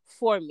interceding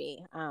for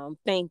me.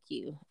 Thank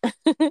you.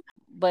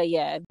 But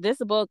yeah, this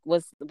book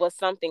was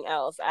something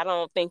else. I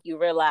don't think you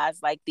realize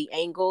like the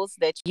angles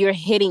that you're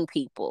hitting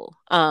people.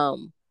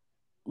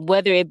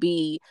 Whether it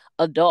be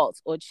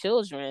adults or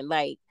children,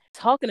 like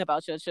talking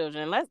about your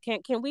children.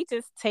 Can we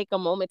just take a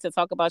moment to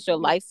talk about your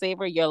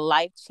lifesaver, your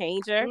life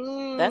changer?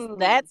 Mm.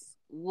 That's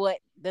what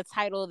the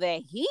title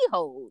that he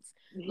holds.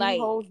 He Like,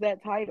 holds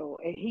that title,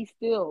 and he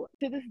still,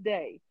 to this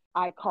day,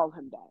 I call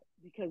him that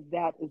because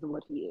that is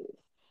what he is.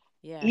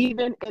 yeah.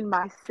 Even in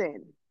my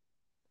sin,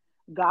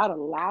 God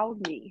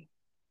allowed me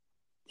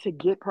to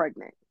get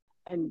pregnant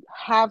and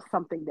have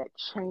something that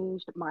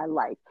changed my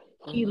life.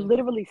 He Hmm.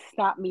 literally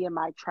stopped me in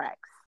my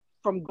tracks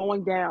from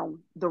going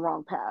down the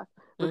wrong path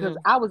because Hmm.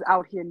 I was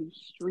out here in these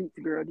streets,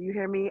 girl. Do you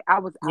hear me? I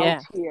was out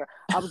Yeah. here.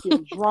 I was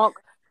getting drunk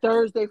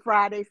Thursday,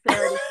 Friday,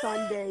 Saturday,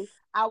 Sunday.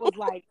 I was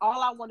like,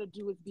 all I want to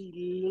do is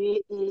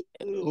be lit.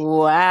 That's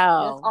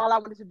Wow. all I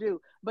wanted to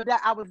do. But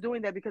that I was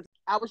doing that because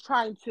I was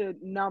trying to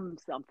numb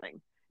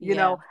something.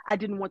 Yeah. I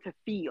didn't want to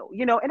feel.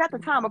 And at the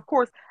time, Mhm. of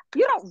course,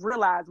 you don't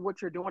realize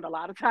what you're doing a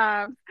lot of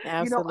times,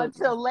 Absolutely.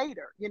 until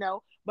later.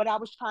 But I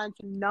was trying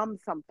to numb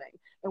something.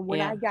 And when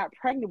Yeah. I got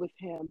pregnant with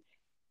him,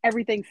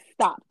 everything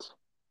stopped.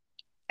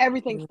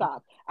 Everything Mhm.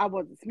 stopped. I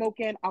wasn't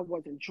smoking. I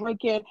wasn't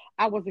drinking.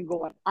 I wasn't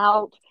going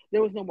out.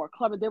 There was no more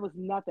clubbing. There was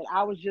nothing.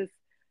 I was just,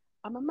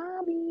 I'm a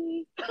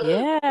mommy. That's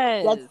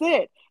Yes.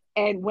 it.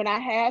 And when I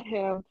had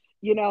him,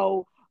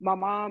 my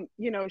mom,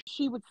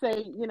 she would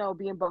say,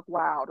 being buck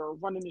wild or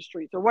running the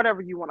streets or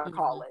whatever you want to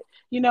call Hmm. it.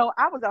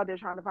 I was out there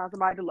trying to find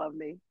somebody to love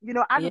me.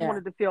 I just Yeah.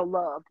 wanted to feel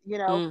loved.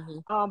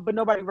 Hmm. But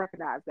nobody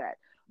recognized that.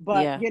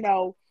 But,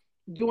 Yeah.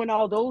 doing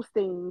all those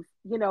things,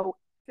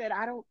 said,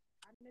 I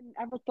didn't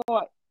ever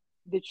thought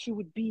that you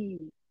would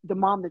be the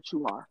mom that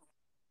you are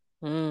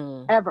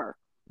Mm. ever.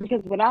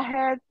 Because when I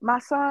had my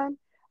son,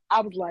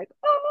 I was like,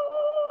 oh.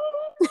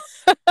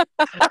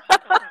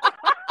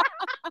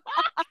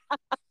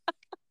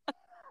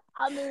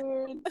 I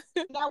mean,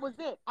 that was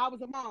it. I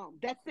was a mom.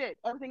 That's it.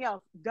 Everything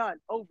else done,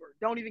 over.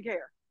 Don't even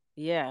care.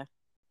 Yeah.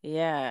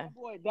 Yeah.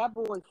 That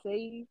boy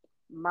saved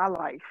my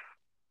life.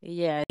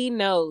 Yeah. He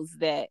knows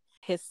that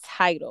his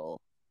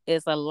title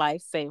is a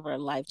lifesaver,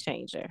 life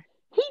changer.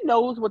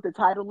 knows what the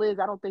title is.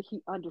 I don't think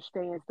he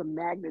understands the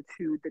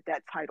magnitude that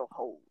that title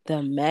holds.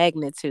 The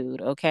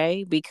magnitude,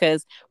 okay?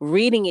 Because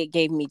reading it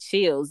gave me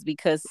chills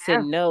because to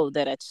Yeah. know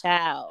that a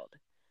child,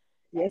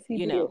 Yes, he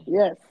you did. know,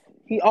 Yes.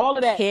 He all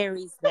of that.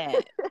 carries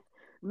that.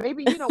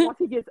 Maybe, once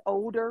he gets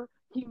older,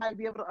 he might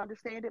be able to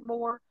understand it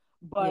more.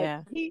 But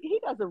Yeah. he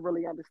doesn't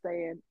really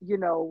understand,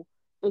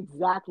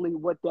 exactly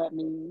what that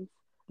means.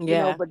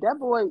 Yeah. But that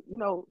boy,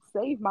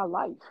 saved my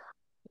life.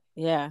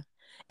 Yeah.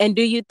 And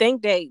do you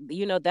think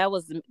that, that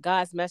was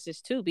God's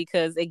message too?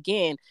 Because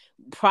again,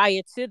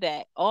 prior to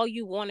that, all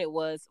you wanted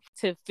was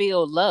to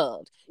feel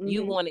loved.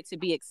 You Hmm. wanted to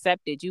be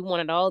accepted. You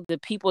wanted all the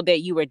people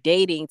that you were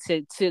dating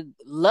to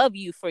love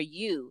you for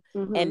you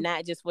and Hmm.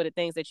 not just for the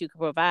things that you could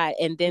provide.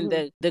 And then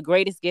Hmm. the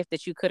greatest gift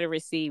that you could have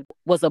received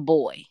was a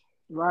boy.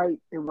 Right.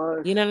 It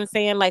was. You know what I'm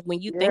saying? Like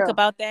when you think Yeah.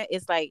 about that,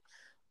 it's like,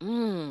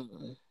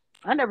 mm.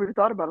 I never even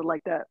thought about it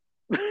like that.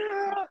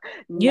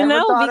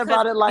 Never thought Because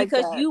about it like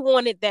that. you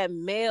wanted that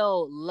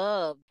male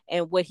love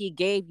and what he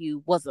gave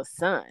you was a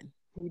son.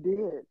 He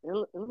did.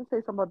 And let me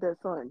say something about that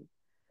son.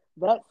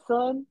 That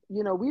son,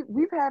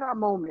 we've had our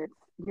moments,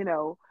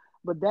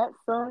 but that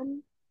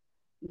son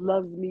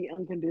loves me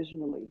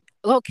unconditionally.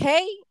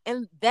 Okay?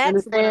 And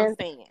that's what I'm Understand?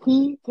 saying.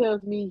 He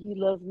tells me he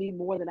loves me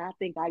more than I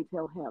think I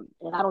tell him,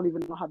 and I don't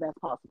even know how that's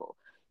possible.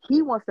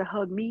 He wants to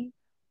hug me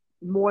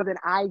more than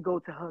I go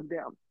to hug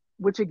them.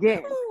 Which Come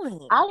again,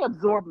 on. I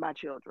absorb my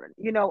children.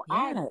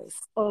 I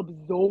Yes.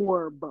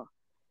 absorb.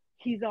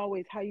 He's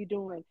always, how you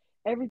doing?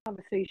 Every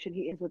conversation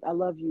he ends with, I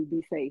love you,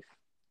 be safe.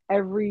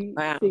 Every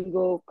Wow.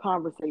 single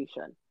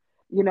conversation.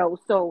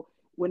 So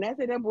when I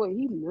say that boy,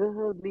 he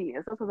loves me.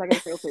 And sometimes I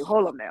gotta say, okay,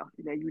 hold up now.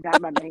 You're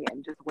not my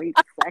man. Just wait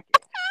a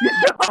second.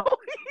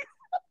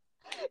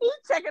 He's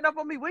checking up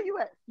on me. Where you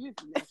at?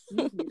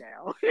 Excuse me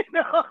now.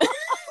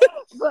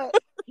 But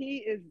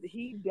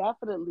he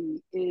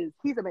definitely is,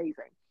 he's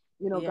amazing.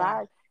 Yeah.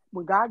 God,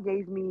 when God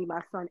gave me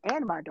my son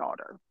and my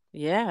daughter,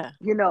 Yeah.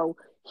 you know,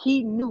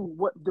 he knew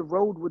what the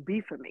road would be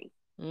for me.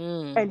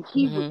 Mm. And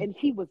Mm-hmm.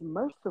 he was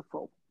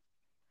merciful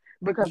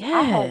because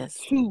I had Yes.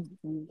 two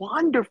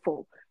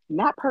wonderful,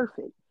 not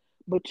perfect,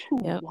 but two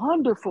Yep.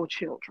 wonderful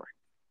children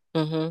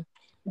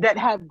Mm-hmm. that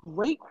have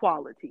great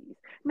qualities.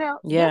 Now,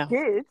 they're Yeah.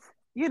 kids,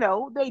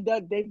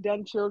 they've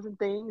done children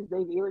things,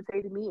 they've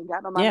irritated me and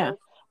gotten on my Yeah.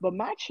 nerves. But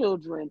my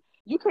children,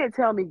 you can't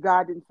tell me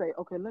God didn't say,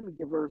 okay, let me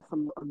give her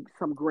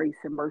some grace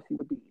and mercy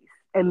with these,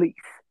 at least,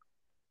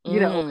 you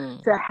know,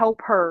 Mm. to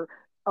help her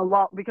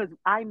along, because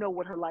I know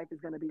what her life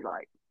is going to be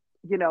like.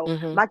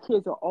 Mm-hmm. My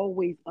kids are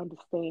always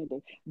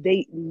understanding.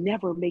 They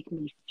never make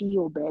me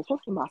feel bad,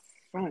 especially my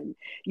son.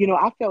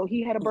 I felt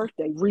he had a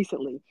birthday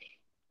recently,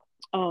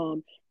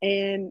 um,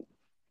 and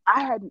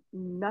I had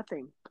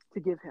nothing to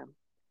give him,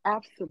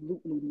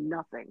 absolutely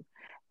nothing.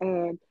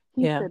 And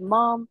he Yeah. said,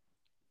 Mom,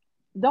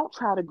 don't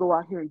try to go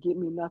out here and get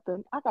me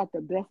nothing. I got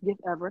the best gift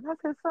ever. And I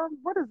said, Son,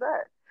 what is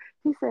that?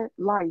 He said,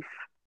 Life.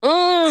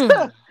 Mm.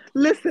 From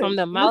listen,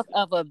 the mouth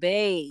listen, of a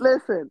babe.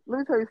 listen. Let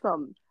me tell you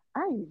something.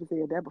 I ain't even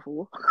said that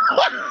before.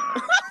 I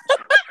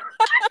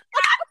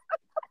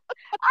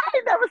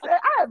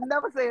have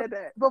never said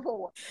that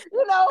before.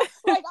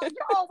 Like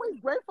you're always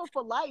grateful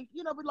for life.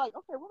 But like,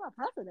 okay, what am I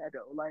pressing at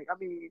though? Like, I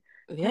mean,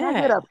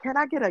 Yeah. can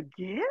I get a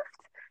gift?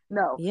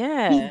 No, he's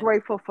Yeah.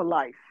 grateful for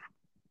life.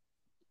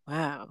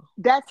 Wow.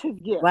 That's his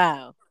gift.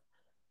 Wow.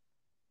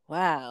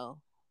 Wow.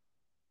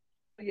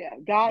 Yeah,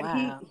 God,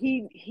 Wow.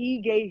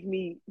 he gave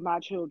me my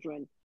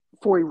children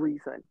for a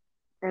reason,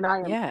 and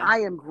Yeah. I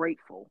am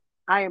grateful.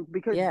 I am,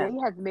 because they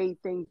Yeah. have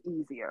made things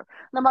easier.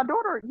 Now my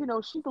daughter,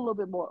 she's a little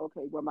bit more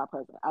okay with my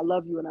present. I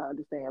love you and I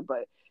understand,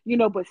 but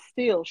but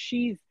still,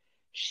 she's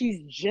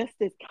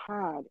just as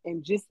kind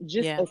and just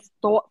Yeah. as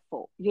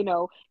thoughtful.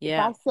 If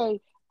Yeah. I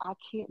say I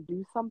can't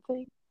do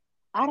something,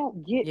 I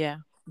don't get Yeah.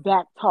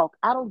 back talk.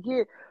 I don't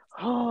get,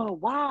 oh,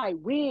 why,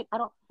 when. I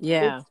don't. It's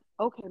Yeah.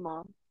 okay,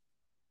 mom.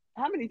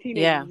 How many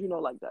teenagers Yeah.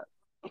 like that?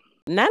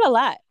 Not a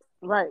lot,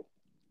 Right. And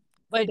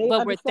but they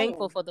we're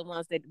thankful understand. for the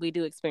ones that we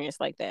do experience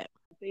like that.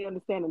 They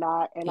understand,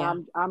 and Yeah.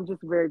 I'm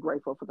just very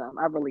grateful for them.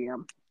 I really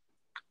am.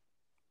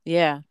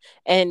 Yeah.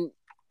 And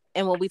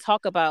when we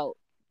talk about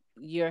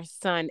your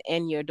son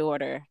and your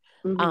daughter,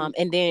 Hmm.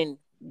 and then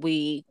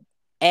we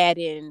add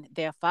in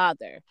their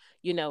father,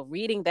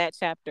 reading that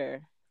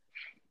chapter,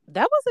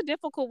 that was a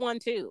difficult one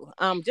too.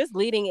 Just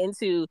leading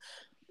into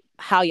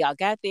how y'all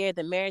got there,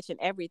 the marriage and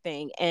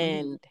everything. Hmm.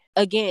 And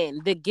again,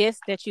 the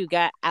gifts that you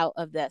got out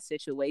of that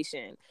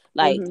situation.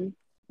 Like, Hmm.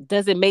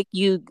 does it make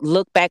you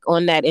look back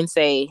on that and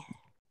say,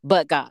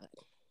 but God?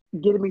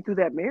 Getting me through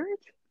that marriage.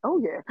 Oh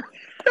yeah,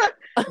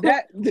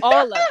 that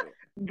All of it,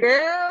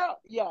 girl.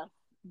 Yes,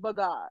 but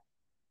God,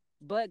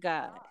 but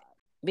God. God,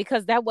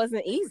 Because that I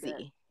wasn't stay with that.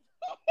 easy.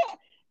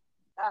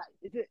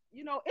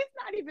 It's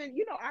not even.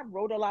 I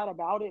wrote a lot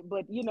about it,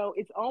 but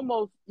it's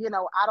almost.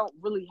 I don't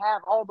really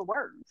have all the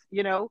words.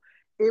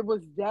 It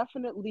was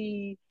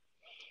definitely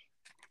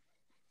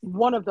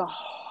one of the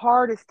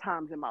hardest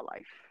times in my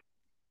life.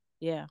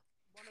 Yeah.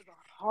 One of the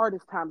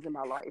hardest times in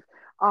my life,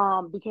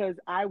 because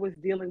I was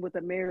dealing with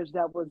a marriage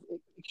that was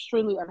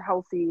extremely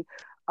unhealthy.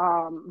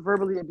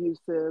 verbally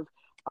abusive,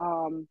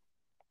 um,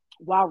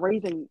 while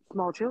raising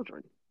small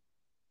children.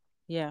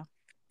 Yeah.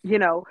 You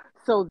know,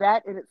 so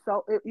that in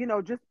itself,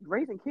 just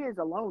raising kids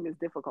alone is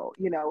difficult.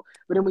 But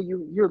then when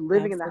you're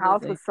living in the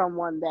house with Absolutely.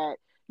 someone that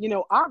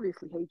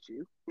obviously hates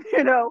you,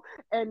 you know,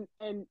 and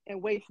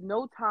wastes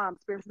no time,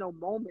 spares no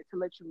moment to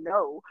let you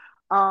know,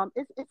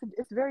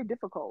 it's very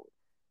difficult,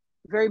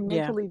 very Yeah.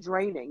 mentally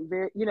draining,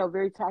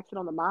 very taxing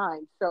on the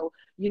mind. So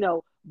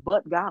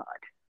but God,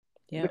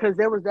 Yep. because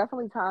there was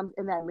definitely times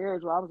in that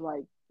marriage where I was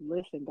like,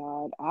 listen,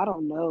 God, I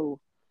don't know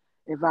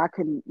if I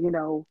can,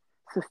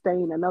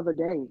 sustain another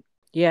day.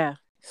 Yeah.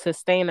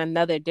 Sustain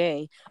another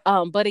day.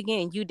 But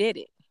again, you did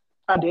it.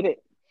 I did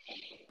it.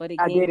 But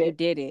I again, did you it.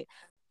 did it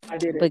I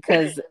did it.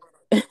 because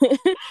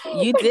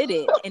you did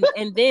it.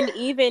 And then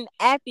even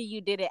after you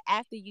did it,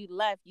 after you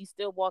left, you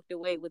still walked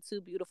away with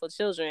two beautiful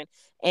children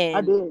I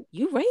and did.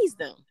 you raised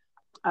them.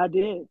 I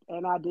did.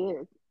 And I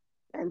did.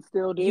 And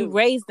still You do.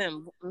 raised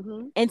them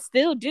Mhm. and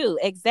still do.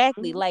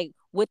 Exactly. Mhm. Like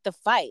with the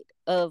fight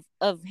of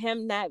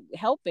him not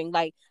helping.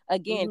 Like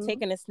again, Mhm.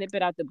 taking a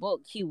snippet out the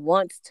book, he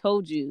once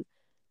told you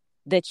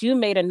that you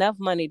made enough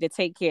money to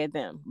take care of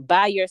them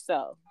by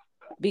yourself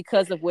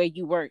because of where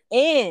you work.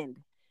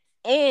 And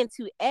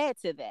to add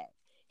to that,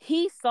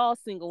 he saw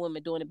single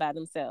women doing it by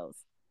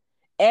themselves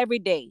every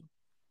day.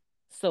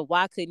 So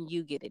why couldn't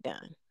you get it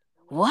done?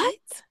 Mhm.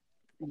 What?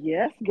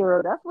 Yes,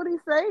 girl. That's what he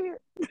said.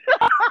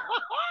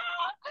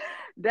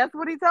 That's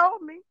what he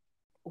told me.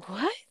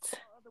 What?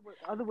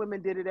 Other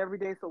women did it every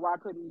day, so why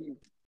couldn't you?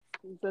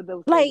 He said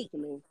those things Like, to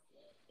me.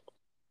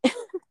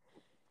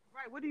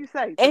 Right. What do you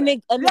say to and that?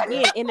 and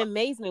again, in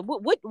amazement,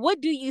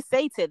 what do you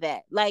say to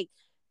that? Like,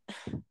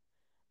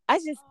 I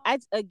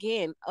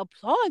again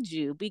applaud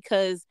you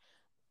because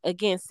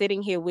again,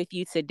 sitting here with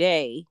you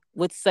today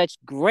with such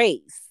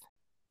grace,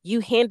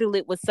 you handle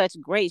it with such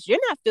grace. You're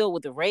not filled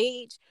with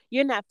rage.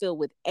 You're not filled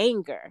with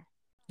anger.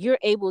 You're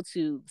able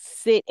to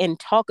sit and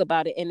talk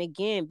about it and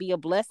again be a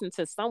blessing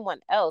to someone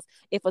else.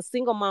 If a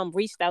single mom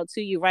reached out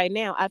to you right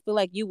now, I feel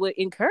like you would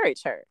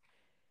encourage her.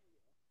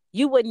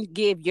 You wouldn't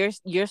give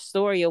your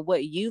story of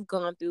what you've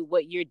gone through,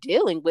 what you're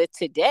dealing with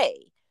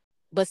today,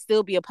 but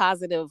still be a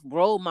positive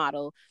role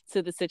model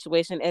to the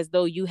situation as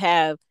though you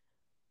have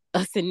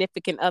a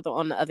significant other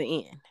on the other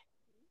end.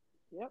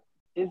 Yep.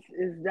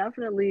 It's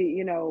definitely,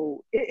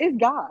 it's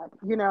God,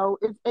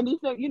 and these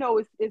are,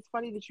 it's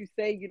funny that you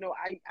say,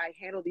 I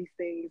handle these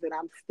things and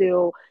I'm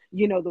still,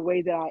 the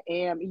way that I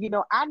am.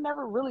 I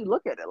never really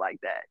look at it like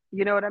that.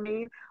 You know what I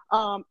mean?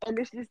 And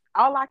it's just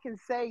all I can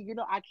say,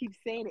 I keep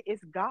saying it,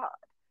 it's God.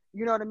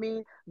 You know what I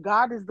mean?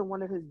 God is the one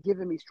that has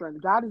given me strength.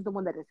 God is the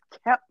one that has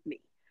kept me,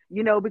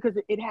 because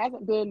it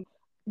hasn't been,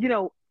 you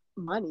know,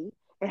 money.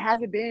 It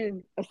hasn't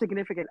been a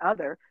significant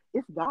other.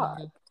 It's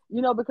God,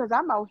 Hmm. because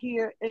I'm out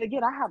here, and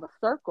again, I have a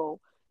circle,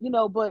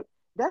 but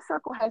that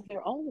circle has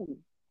their own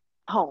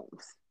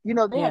homes. They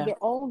have Yeah, their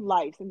own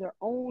lives and their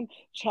own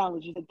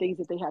challenges and things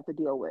that they have to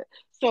deal with.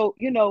 So,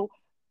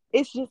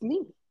 it's just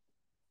me.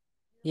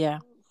 yeah,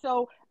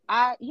 So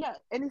yeah,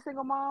 any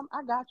single mom,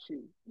 I got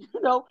you.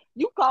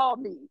 You call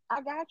me,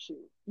 I got you.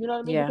 You know what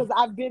I mean? yeah, Because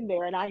I've been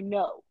there and I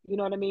know. You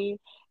know what I mean?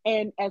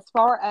 And as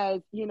far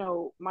as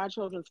my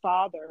children's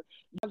father,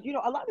 a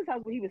lot of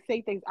times when he would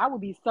say things, I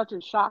would be such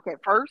in shock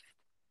at first.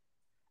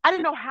 I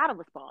didn't know how to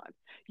respond.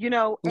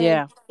 And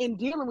yeah. in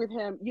dealing with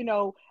him,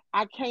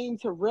 I came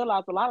to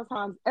realize a lot of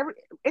times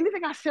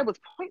anything I said was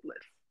pointless.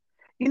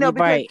 You're Because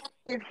right.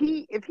 if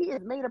he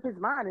has made up his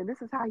mind and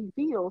this is how he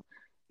feels,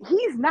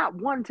 he's not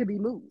one to be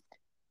moved.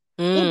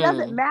 It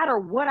doesn't Mm. matter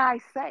what I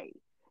say.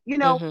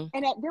 Mm-hmm.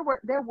 And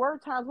there were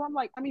times where I'm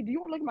like, I mean, do you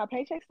want to look at my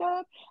paycheck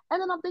stub?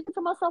 And then I'm thinking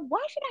to myself,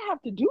 why should I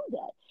have to do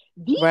that?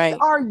 These Right.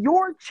 are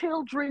your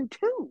children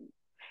too.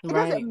 It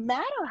doesn't Right.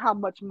 matter how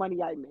much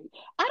money I make.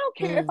 I don't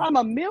care if Mm. I'm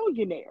a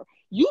millionaire.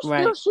 You still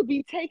Right. should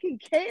be taking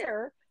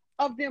care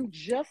of them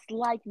just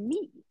like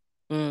me.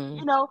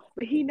 Mm.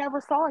 But he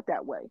never saw it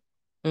that way.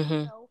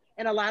 Mm-hmm.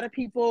 And a lot of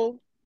people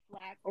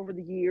flack over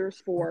the years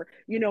for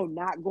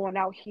not going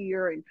out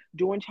here and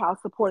doing child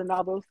support and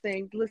all those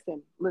things.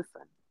 Listen,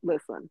 listen,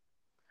 listen.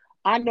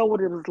 I know what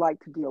it was like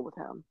to deal with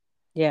him,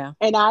 Yeah.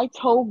 and I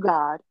told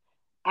God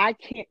I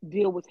can't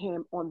deal with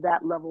him on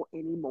that level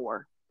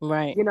anymore.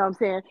 Right. You know what I'm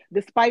saying?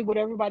 Despite what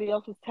everybody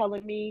else was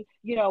telling me,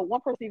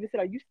 one person even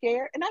said, "Are you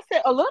scared?" And I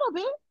said, "A little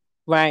bit."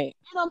 Right.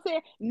 You know what I'm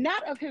saying?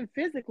 Not of him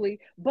physically,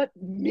 but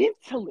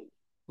mentally.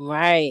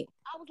 Right.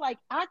 I was like,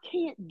 I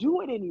can't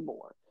do it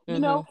anymore.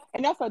 Mm-hmm.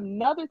 And that's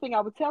another thing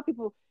I would tell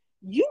people.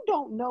 You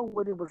don't know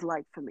what it was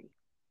like for me.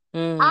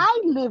 Mm.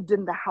 I lived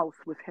in the house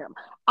with him.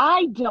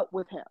 I dealt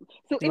with him.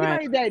 So Right.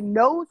 anybody that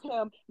knows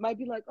him might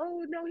be like,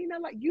 oh no, he's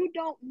not like you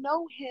don't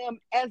know him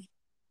as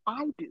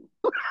I do.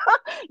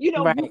 You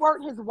Right.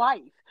 weren't his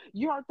wife.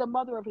 You aren't the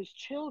mother of his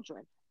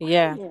children.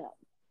 Yeah. I am.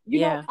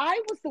 Yeah.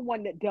 I was the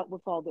one that dealt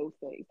with all those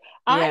things.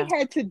 I Yeah.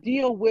 had to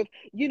deal with,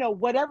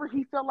 whatever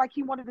he felt like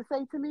he wanted to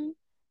say to me.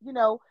 You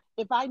know,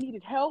 if I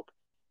needed help,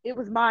 it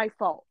was my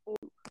fault.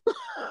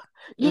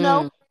 you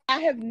know, Mm. I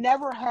have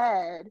never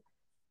had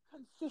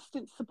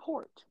consistent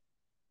support.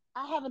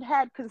 I haven't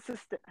had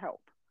consistent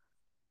help.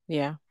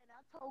 Yeah. And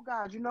I told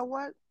God, you know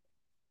what?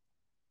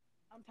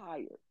 I'm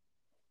tired.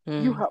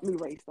 You Mm. help me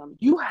raise them.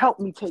 You help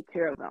me take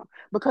care of them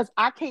because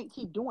I can't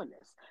keep doing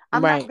this.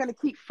 I'm not Right. going to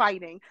keep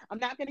fighting. I'm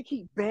not going to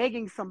keep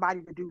begging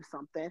somebody to do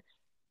something.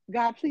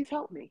 God, please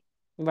help me.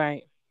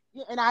 Right.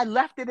 Yeah, and I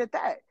left it at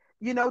that.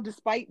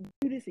 Despite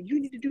do this and you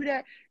need to do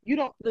that, you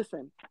don't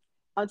listen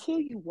until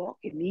you walk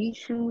in these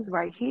shoes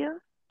right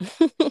here.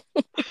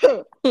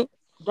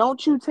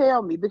 Don't you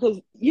tell me because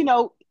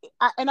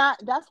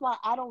that's why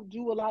I don't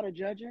do a lot of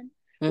judging.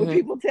 When Mm-hmm.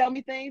 people tell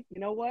me things, you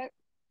know what?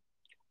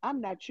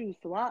 I'm not you,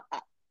 so I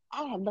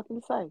have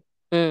nothing to say.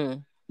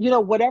 Mm.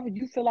 Whatever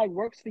you feel like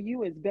works for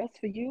you is best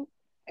for you.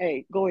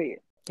 Hey, go ahead.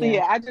 So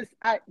Yeah.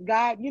 yeah,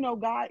 God,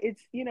 God,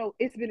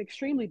 it's been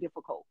extremely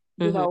difficult,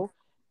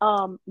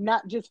 Mm-hmm.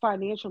 not just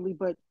financially,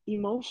 but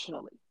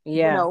emotionally,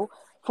 Yeah.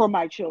 for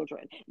my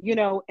children,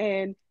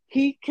 and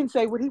he can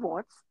say what he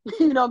wants,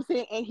 what I'm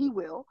saying? And he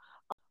will.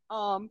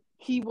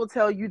 He will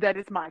tell you that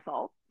it's my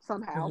fault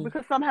somehow, Mm-hmm.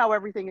 because somehow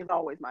everything is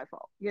always my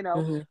fault.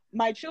 Mm-hmm.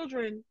 My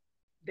children,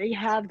 they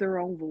have their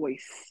own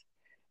voice,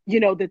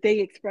 that they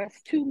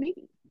express to me,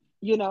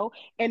 you know,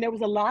 and there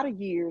was a lot of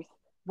years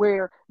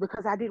where,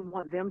 because I didn't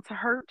want them to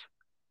hurt,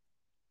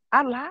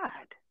 I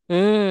lied.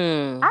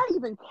 Mm. I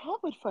even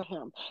covered for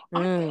him. I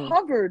Mm.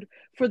 covered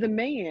for the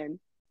man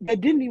that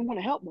didn't even want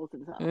to help most of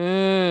the time.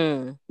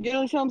 Mm. You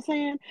know what I'm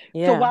saying? So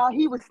Yeah. while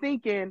he was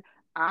thinking,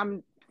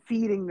 I'm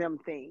feeding them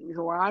things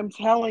or I'm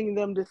telling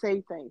them to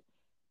say things,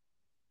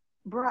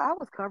 bro, I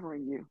was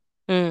covering you.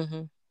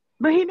 Mm-hmm.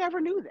 But he never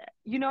knew that.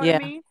 You know what I Yeah.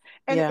 mean?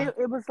 And Yeah.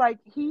 it was like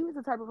he was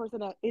the type of person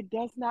that it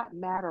does not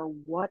matter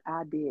what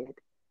I did,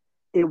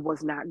 it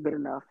was not good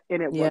enough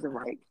and it Yeah. wasn't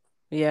right.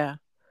 Yeah.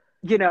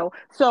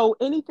 So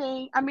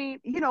anything, I mean,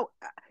 even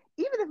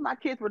if my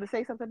kids were to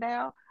say something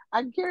now,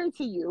 I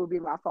guarantee you it would be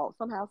my fault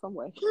somehow, some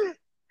way.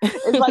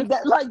 It's like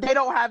that, like they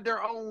don't have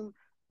their own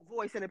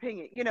voice and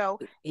opinion.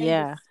 And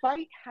Yeah.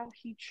 despite how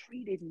he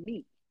treated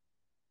me,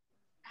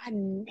 I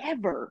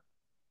never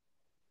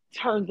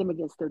turned them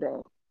against their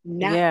dad.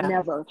 Not Yeah.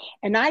 never.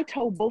 And I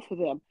told both of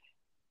them,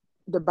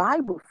 the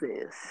Bible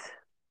says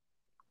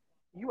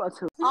you are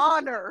to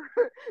honor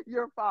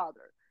your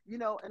father.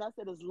 And I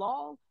said, as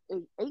long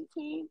as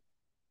 18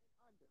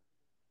 under,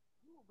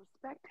 you will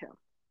respect him.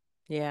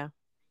 Yeah.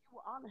 You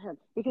will honor him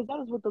because that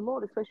is what the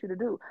Lord expects you to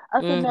do.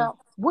 I said, Mm. now,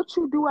 what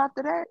you do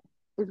after that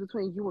is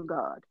between you and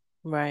God.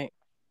 Right.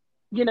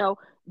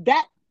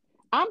 That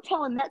I'm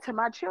telling that to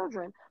my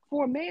children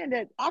for a man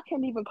that I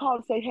can't even call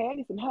to say, hey, I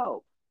need some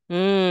help. You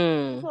see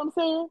Mm. what I'm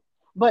saying?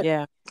 But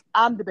Yeah.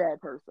 I'm the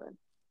bad person.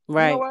 You know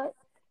Right. what?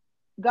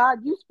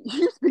 God, you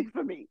you speak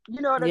for me.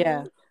 You know what I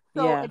Yeah. mean?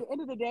 So Yeah. at the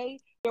end of the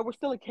day, there were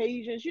still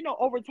occasions,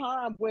 over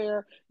time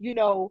where,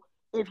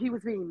 if he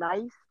was being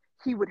nice,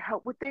 he would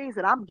help with things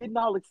and I'm getting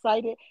all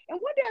excited. And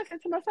one day I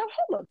said to myself,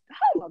 hold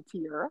up,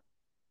 Tiara.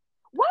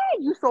 Why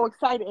are you so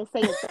excited and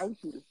saying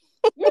thank you?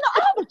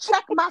 I have to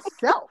check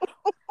myself.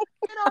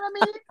 You know what I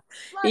mean?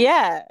 Like,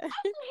 Yeah. I'm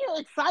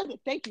here excited.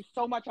 Thank you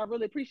so much. I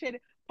really appreciate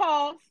it.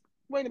 Pause.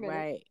 Wait a minute.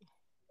 Right.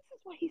 This is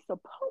what he's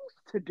supposed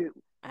to do.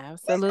 He's not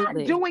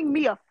Absolutely. doing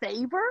me a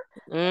favor.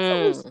 These are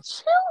his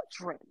Mm.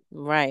 children.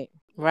 Right.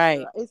 Yeah,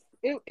 Right.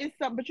 it's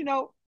something,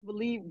 but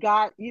believe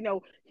God. He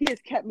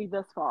has kept me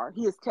thus far.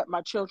 He has kept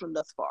my children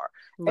thus far,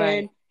 and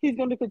Right. He's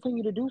going to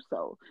continue to do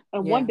so.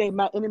 And one Yeah. day,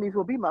 my enemies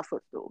will be my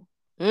footstool.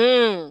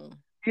 Mm.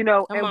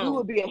 Come And we will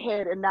on. be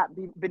ahead and not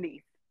be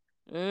beneath.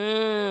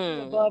 We'll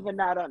be above Mm. and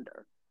not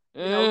under.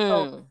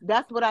 So Mm.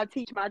 that's what I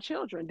teach my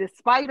children,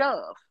 despite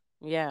of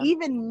Yeah.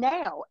 even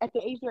now at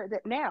the age they're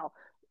at now,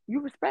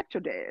 you respect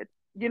your dad.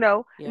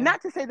 Yeah.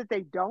 Not to say that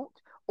they don't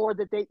or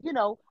that they,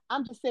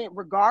 I'm just saying,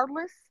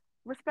 regardless,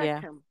 respect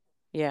Yeah. him.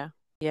 Yeah.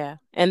 Yeah.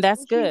 And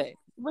that's She good.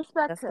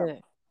 respect That's him.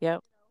 good.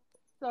 Yep.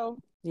 So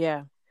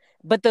Yeah.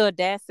 But the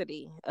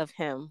audacity of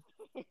him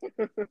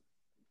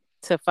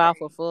to file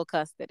for hey, full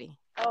custody.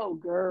 oh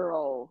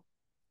girl,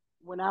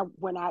 when I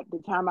the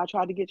time I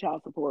tried to get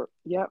child support,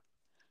 yep,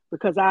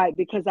 because I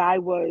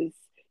was,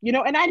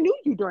 and I knew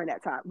you during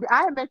that time.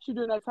 I had met you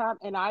during that time,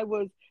 and I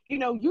was,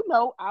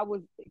 I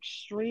was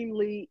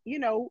extremely,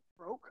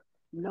 broke,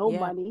 no Yeah.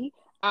 money.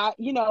 I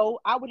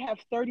would have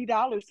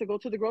 $30 to go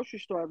to the grocery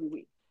store every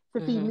week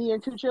to feed Mm-hmm. me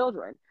and two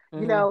children,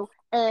 Mm-hmm.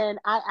 and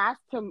I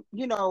asked him,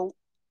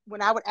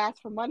 when I would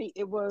ask for money,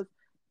 it was.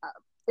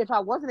 If I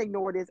wasn't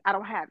ignored, is I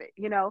don't have it.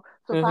 So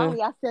Mm-hmm.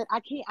 finally, I said, I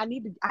can't.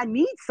 I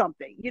need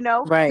something,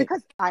 Right.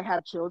 because I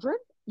have children,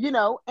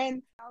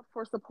 and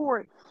for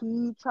support,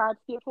 he tried to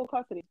get full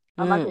custody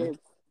of my Mm. kids.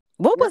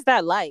 What Yep, was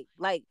that like?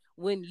 Like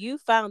when you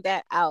found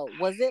that out,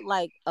 was it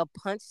like a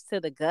punch to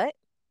the gut?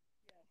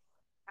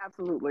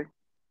 absolutely.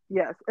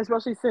 Yes,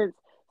 especially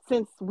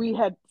since we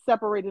had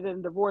separated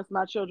and divorced,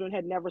 my children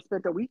had never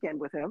spent a weekend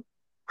with him.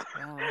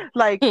 Wow.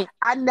 Like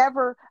I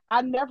never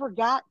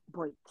got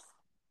breaks.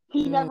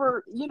 He Mm.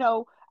 never,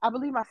 I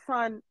believe my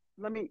son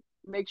let me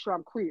make sure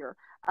I'm clear.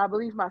 I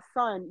believe my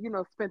son,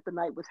 spent the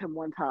night with him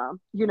one time,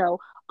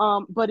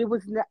 but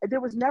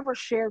there was never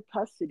shared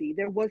custody.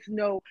 There was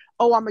no,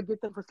 oh, I'm gonna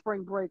get them for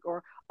spring break,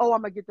 or oh,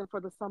 I'm gonna get them for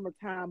the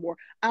summertime, or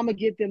I'm gonna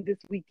get them this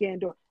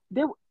weekend, or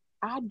there.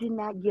 I did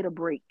not get a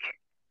break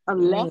Mm,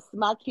 unless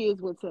my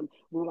kids went to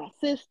with my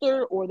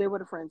sister or they were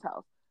at a friend's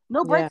house.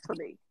 No yeah. breaks for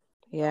me.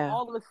 Yeah.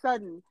 All of a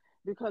sudden,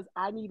 because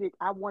I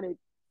wanted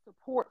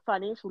support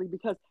financially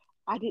because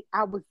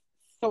I was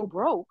so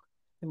broke.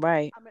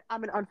 Right.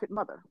 I'm an unfit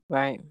mother.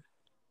 Right.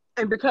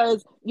 And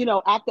because,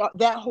 after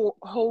that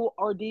whole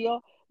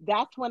ordeal,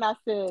 that's when I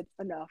said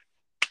enough.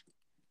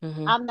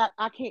 Mhm.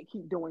 I can't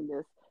keep doing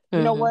this. You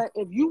know Mhm. what?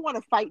 If you want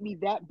to fight me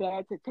that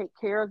bad to take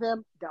care of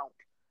them, don't.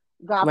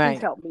 God, please Right.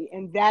 help me.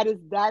 And that is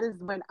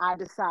when I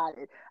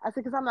decided. I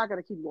said, because I'm not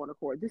going to keep going to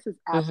court. This is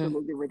Mhm.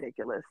 absolutely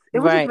ridiculous. It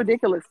was just Right.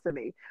 ridiculous to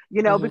me,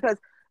 Mhm. because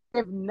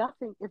if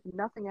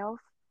nothing else,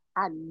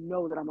 I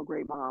know that I'm a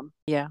great mom.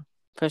 Yeah.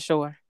 For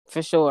sure.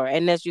 For sure.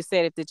 And as you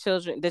said, if the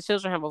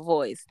children have a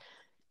voice,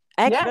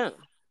 ask Yes.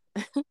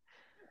 them.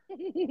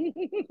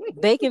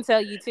 They can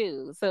tell you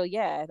too. So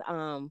yeah,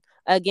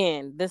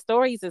 again, the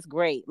stories is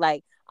great.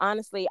 Like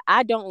honestly,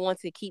 I don't want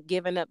to keep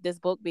giving up this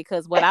book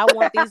because what I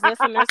want these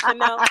listeners to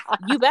know,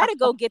 you better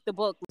go get the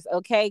book,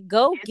 okay?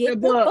 Go Get get the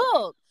the book.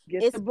 book.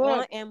 Get It's the on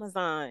book.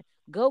 Amazon.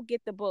 Go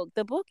get the book.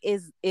 The book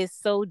is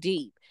so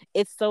deep.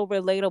 It's so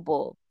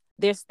relatable.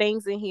 There's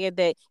things in here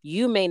that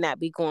you may not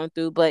be going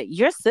through, but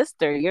your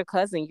sister, your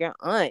cousin, your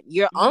aunt,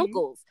 your Hmm.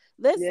 uncles.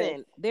 Yes.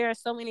 Listen, there are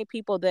so many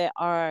people that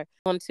are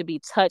going to be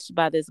touched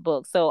by this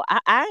book. So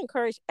I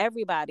encourage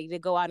everybody to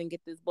go out and get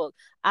this book.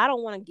 I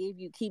don't want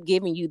to keep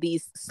giving you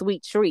these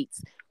sweet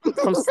treats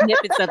from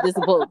snippets of this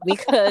book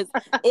because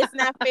it's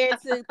not fair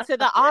to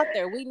the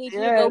author. We need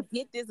you to go Yes.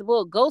 get this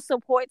book. Go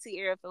support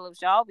Tiara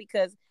Phillips, y'all,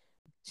 because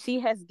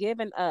she has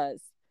given us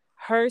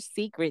her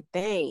secret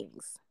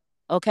things.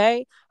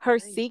 Okay? Her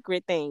Right.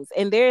 secret things.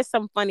 And there's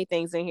some funny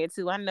things in here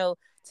too. I know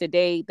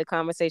today the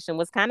conversation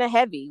was kind of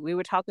heavy. We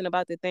were talking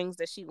about the things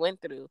that she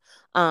went through.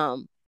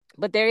 Um,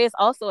 but there is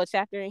also a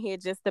chapter in here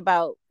just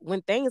about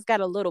when things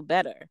got a little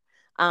better.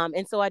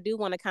 And so I do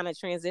want to kind of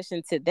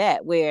transition to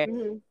that where,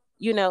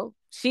 Hmm.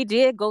 she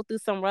did go through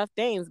some rough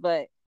things,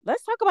 but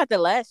let's talk about the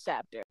last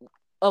chapter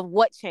of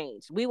what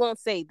changed. We won't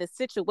say the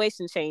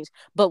situation changed,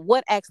 but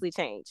what actually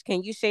changed.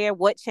 Can you share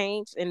what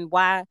changed and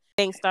why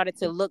things started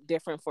to look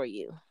different for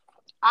you?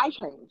 I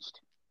changed.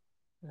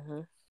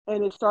 Hmm.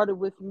 And it started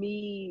with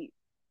me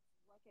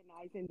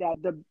recognizing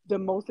that the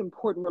most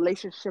important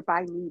relationship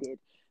I needed,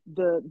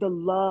 the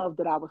love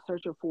that I was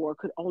searching for,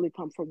 could only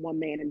come from one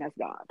man, and that's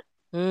God.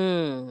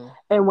 Mm.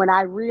 And when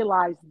I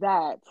realized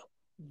that,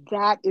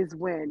 that is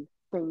when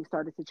things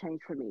started to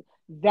change for me.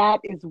 That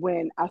is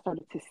when I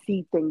started to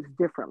see things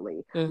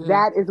differently. Mm-hmm.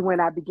 That is when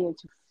I began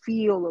to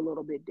feel a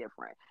little bit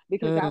different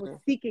because I was Mm.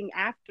 seeking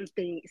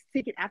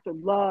after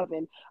love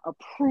and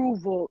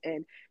approval,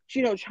 and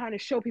trying to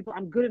show people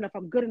I'm good enough.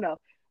 I'm good enough.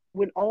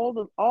 When all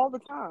the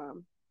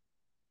time,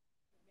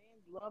 the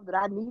man's love that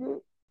I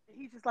needed,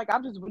 he's just like,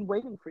 I've just been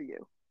waiting for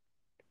you.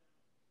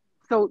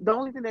 So the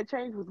only thing that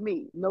changed was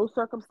me. No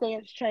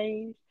circumstance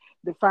changed.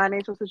 The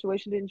financial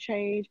situation didn't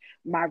change.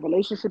 My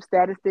relationship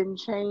status didn't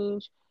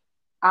change.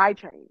 I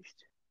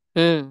changed.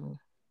 Mm.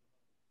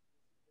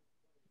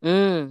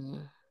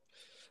 Mm.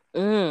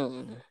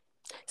 Mm.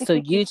 So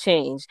you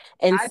changed.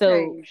 And I so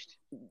changed.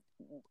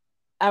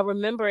 I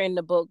remember in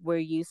the book where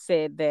you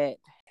said that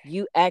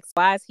you asked,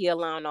 why is he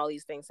allowing all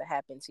these things to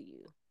happen to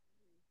you?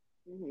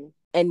 Hmm.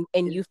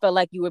 And you felt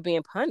like you were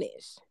being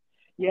punished.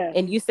 Yes.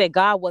 And you said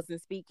God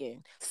wasn't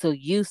speaking. So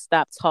you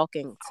stopped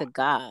talking to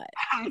God.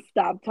 I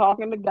stopped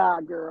talking to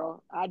God,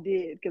 girl. I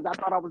did because I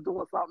thought I was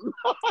doing something.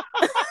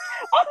 I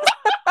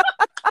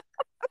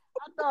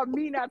thought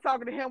me not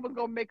talking to him was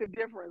gonna make a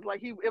difference.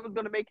 Like it was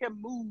gonna make him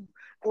move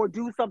or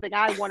do something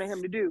I wanted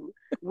him to do.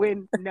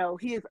 When no,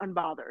 he is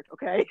unbothered.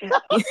 Okay.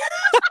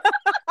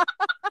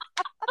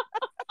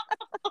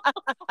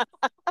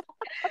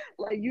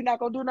 Like you're not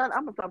gonna do nothing.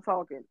 I'm gonna stop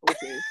talking.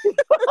 Okay.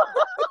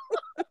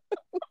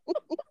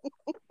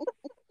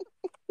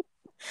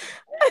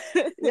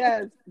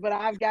 Yes, but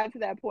I've gotten to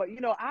that point.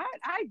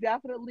 I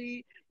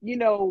definitely,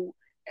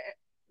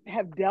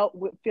 have dealt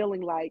with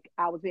feeling like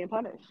I was being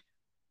punished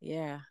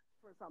Yeah.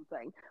 for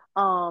something.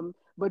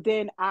 But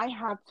then I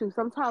have to.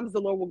 Sometimes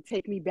the Lord will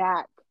take me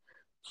back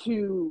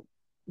to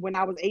when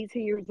I was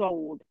 18 years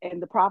old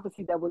and the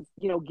prophecy that was,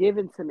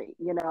 given to me.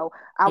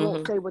 I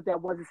won't Hmm. say what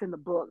that was. It's in the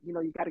book. You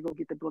got to go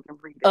get the book and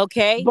read it.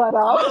 Okay. But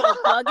Come on,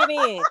 plug it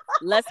in.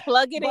 Let's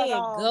plug it but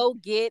in. Go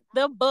get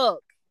the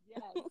book.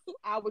 yes,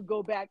 I would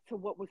go back to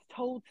what was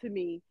told to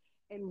me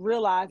and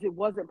realize it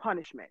wasn't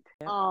punishment.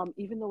 Yep.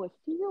 Even though it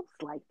feels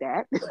like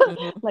that,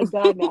 Hmm. like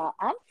God, now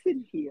I'm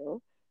sitting here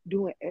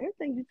doing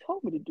everything you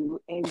told me to do,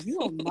 and you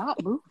are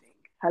not moving.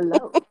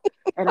 Hello,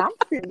 and I'm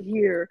sitting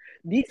here.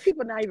 These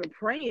people not even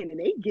praying, and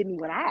they getting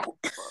what I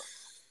asked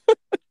for.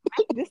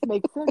 Make this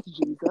make sense,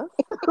 Jesus?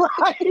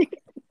 Like,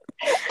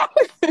 I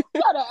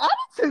got an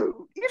attitude,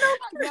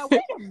 like now.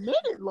 Wait a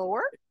minute,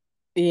 Lord.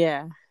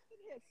 Yeah.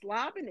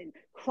 slobbing and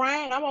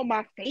crying. I'm on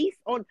my face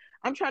on.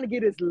 I'm trying to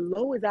get as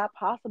low as I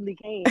possibly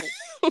can,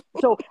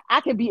 so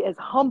I can be as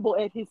humble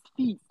at his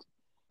feet.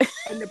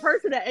 And the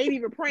person that ain't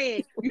even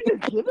praying, you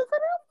just give it to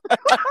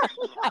them.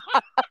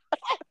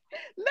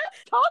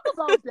 Let's talk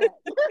about that.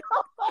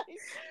 Like,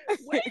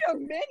 wait a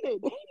minute. They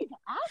didn't even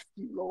ask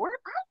you, Lord.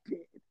 I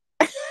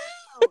did.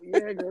 Oh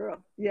yeah, girl.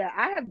 Yeah,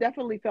 I have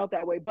definitely felt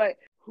that way, but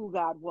who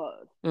God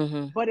was.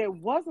 Mm-hmm. But it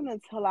wasn't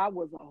until I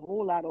was a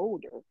whole lot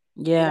older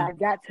that Yeah. I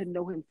got to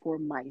know him for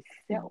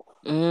myself.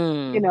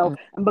 Mm.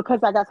 And because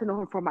I got to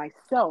know him for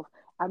myself,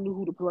 I knew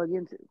who to plug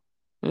into.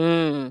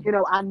 Mm.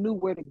 I knew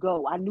where to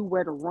go. I knew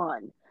where to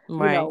run. You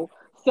Right. know,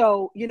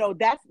 so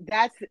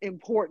that's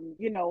important.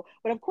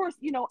 But of course,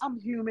 I'm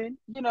human.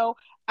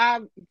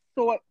 I've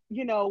thought,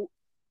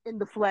 in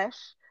the flesh.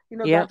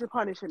 Yep. God, you're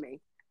punishing me.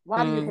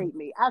 Why do you Mm. hate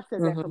me? I've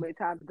said that so Mm-hmm. many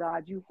times.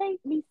 God, you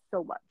hate me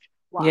so much.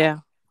 Why? Yeah.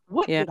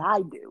 What Yeah. did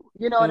I do?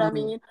 You know what I Mm.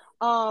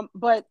 mean?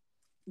 But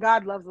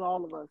God loves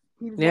all of us.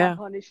 He's not Yeah.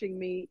 punishing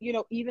me,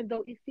 even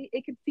though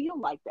it can feel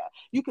like that.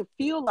 You can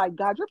feel like,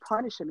 God, you're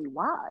punishing me.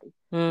 Why?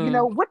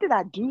 Mm. What did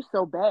I do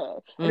so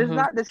bad? And it's Mm-hmm.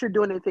 not that you're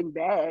doing anything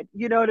bad.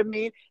 You know what I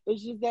mean?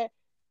 It's just that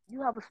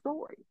you have a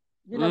story.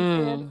 You know what I'm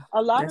saying? Mm.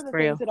 A lot of That's the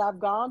things real. that I've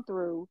gone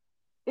through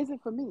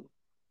isn't for me.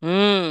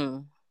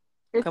 Mm.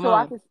 It's Come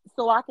on.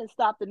 so I can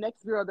stop the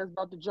next girl that's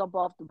about to jump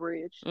off the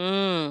bridge.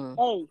 Mm.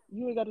 Hey,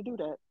 you ain't got to do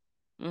that.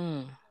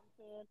 Mm.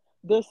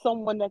 There's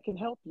someone that can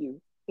help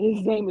you.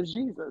 His name is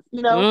Jesus.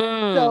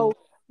 Mm. So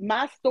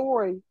my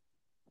story,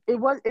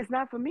 it's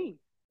not for me.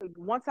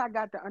 Once I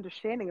got the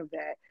understanding of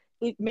that,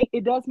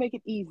 it does make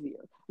it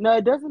easier. Now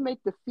it doesn't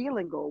make the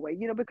feeling go away,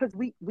 because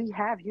we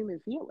have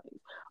human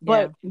feelings.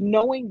 But Yeah.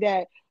 knowing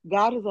that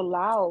God has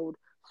allowed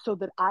so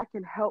that I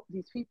can help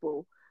these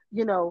people,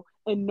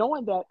 and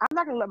knowing that I'm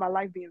not gonna let my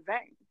life be in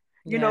vain.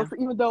 Yeah. So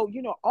even though,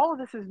 all of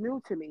this is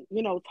new to me,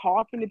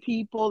 talking to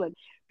people and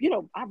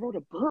I wrote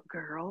a book,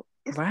 girl.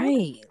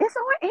 Right. It's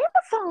on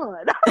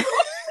Amazon.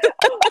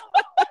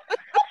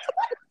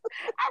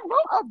 I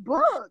wrote a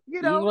book,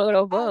 You wrote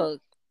a and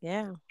book.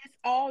 Yeah. it's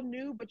all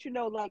new, but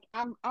like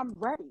I'm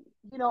ready.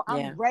 I'm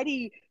Yeah.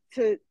 ready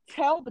to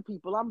tell the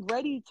people. I'm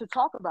ready to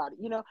talk about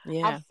it. I've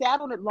Yeah.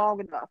 sat on it long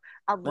enough.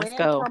 I Let's ran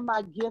go. from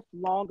my gift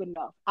long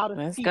enough out of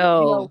Let's fear.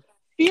 go.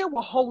 Fear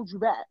will hold you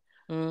back.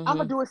 I'm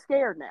gonna Mm-hmm. do it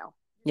scared now.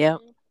 You know what Yep.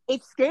 I mean?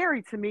 It's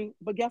scary to me,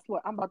 but guess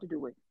what? I'm about to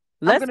do it.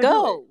 I'm Let's gonna do it.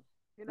 go.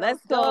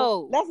 Let's So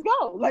go. let's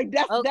go. Like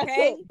that's it.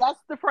 Okay. That's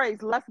the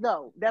phrase. Let's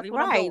go. That's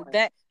what I'm Right.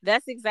 doing.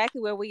 That's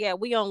exactly where we at.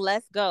 We on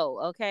Let's Go.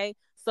 Okay.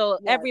 So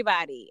Yes.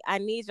 everybody, I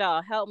need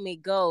y'all help me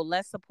go.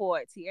 Let's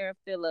support Tiara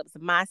Phillips,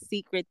 My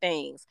Secret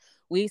Things.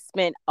 We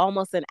spent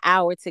almost an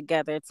hour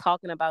together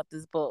talking about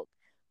this book,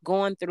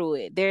 going through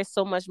it. There's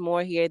so much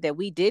more here that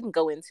we didn't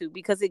go into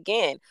because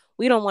again,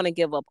 we don't want to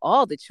give up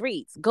all the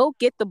treats. Go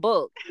get the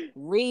book,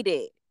 read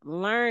it,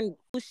 learn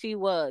who she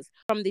was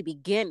from the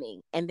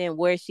beginning and then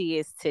where she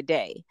is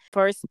today.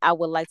 First, I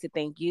would like to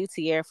thank you,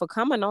 Tierra, for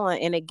coming on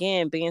and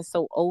again being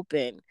so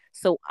open,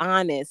 so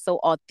honest, so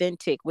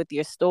authentic with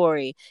your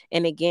story.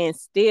 And again,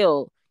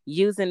 still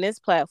using this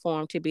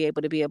platform to be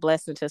able to be a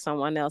blessing to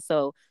someone else.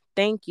 So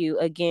thank you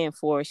again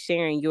for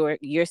sharing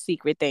your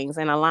secret things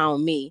and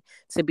allowing me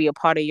to be a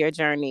part of your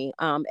journey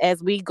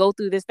as we go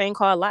through this thing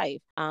called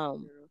life.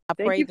 I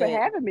Thank pray you for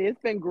that having me.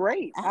 It's been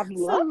great. I've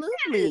loved this.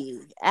 absolutely.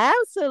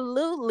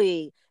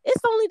 Absolutely.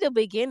 It's only the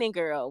beginning,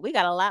 girl. We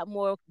got a lot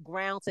more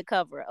ground to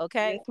cover, Yes,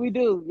 okay? we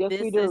do. Yes,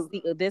 we do.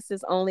 This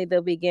is only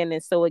the beginning.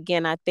 So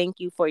again, I thank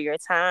you for your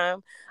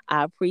time.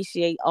 I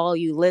appreciate all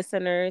you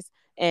listeners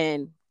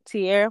and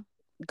Tierra,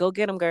 go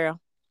get them, girl.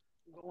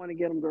 Going to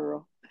get them,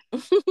 girl. All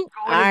Going to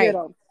get right.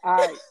 them. All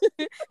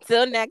right.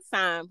 Till next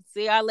time.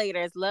 See y'all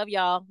later. Love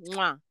y'all.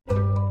 Mwah.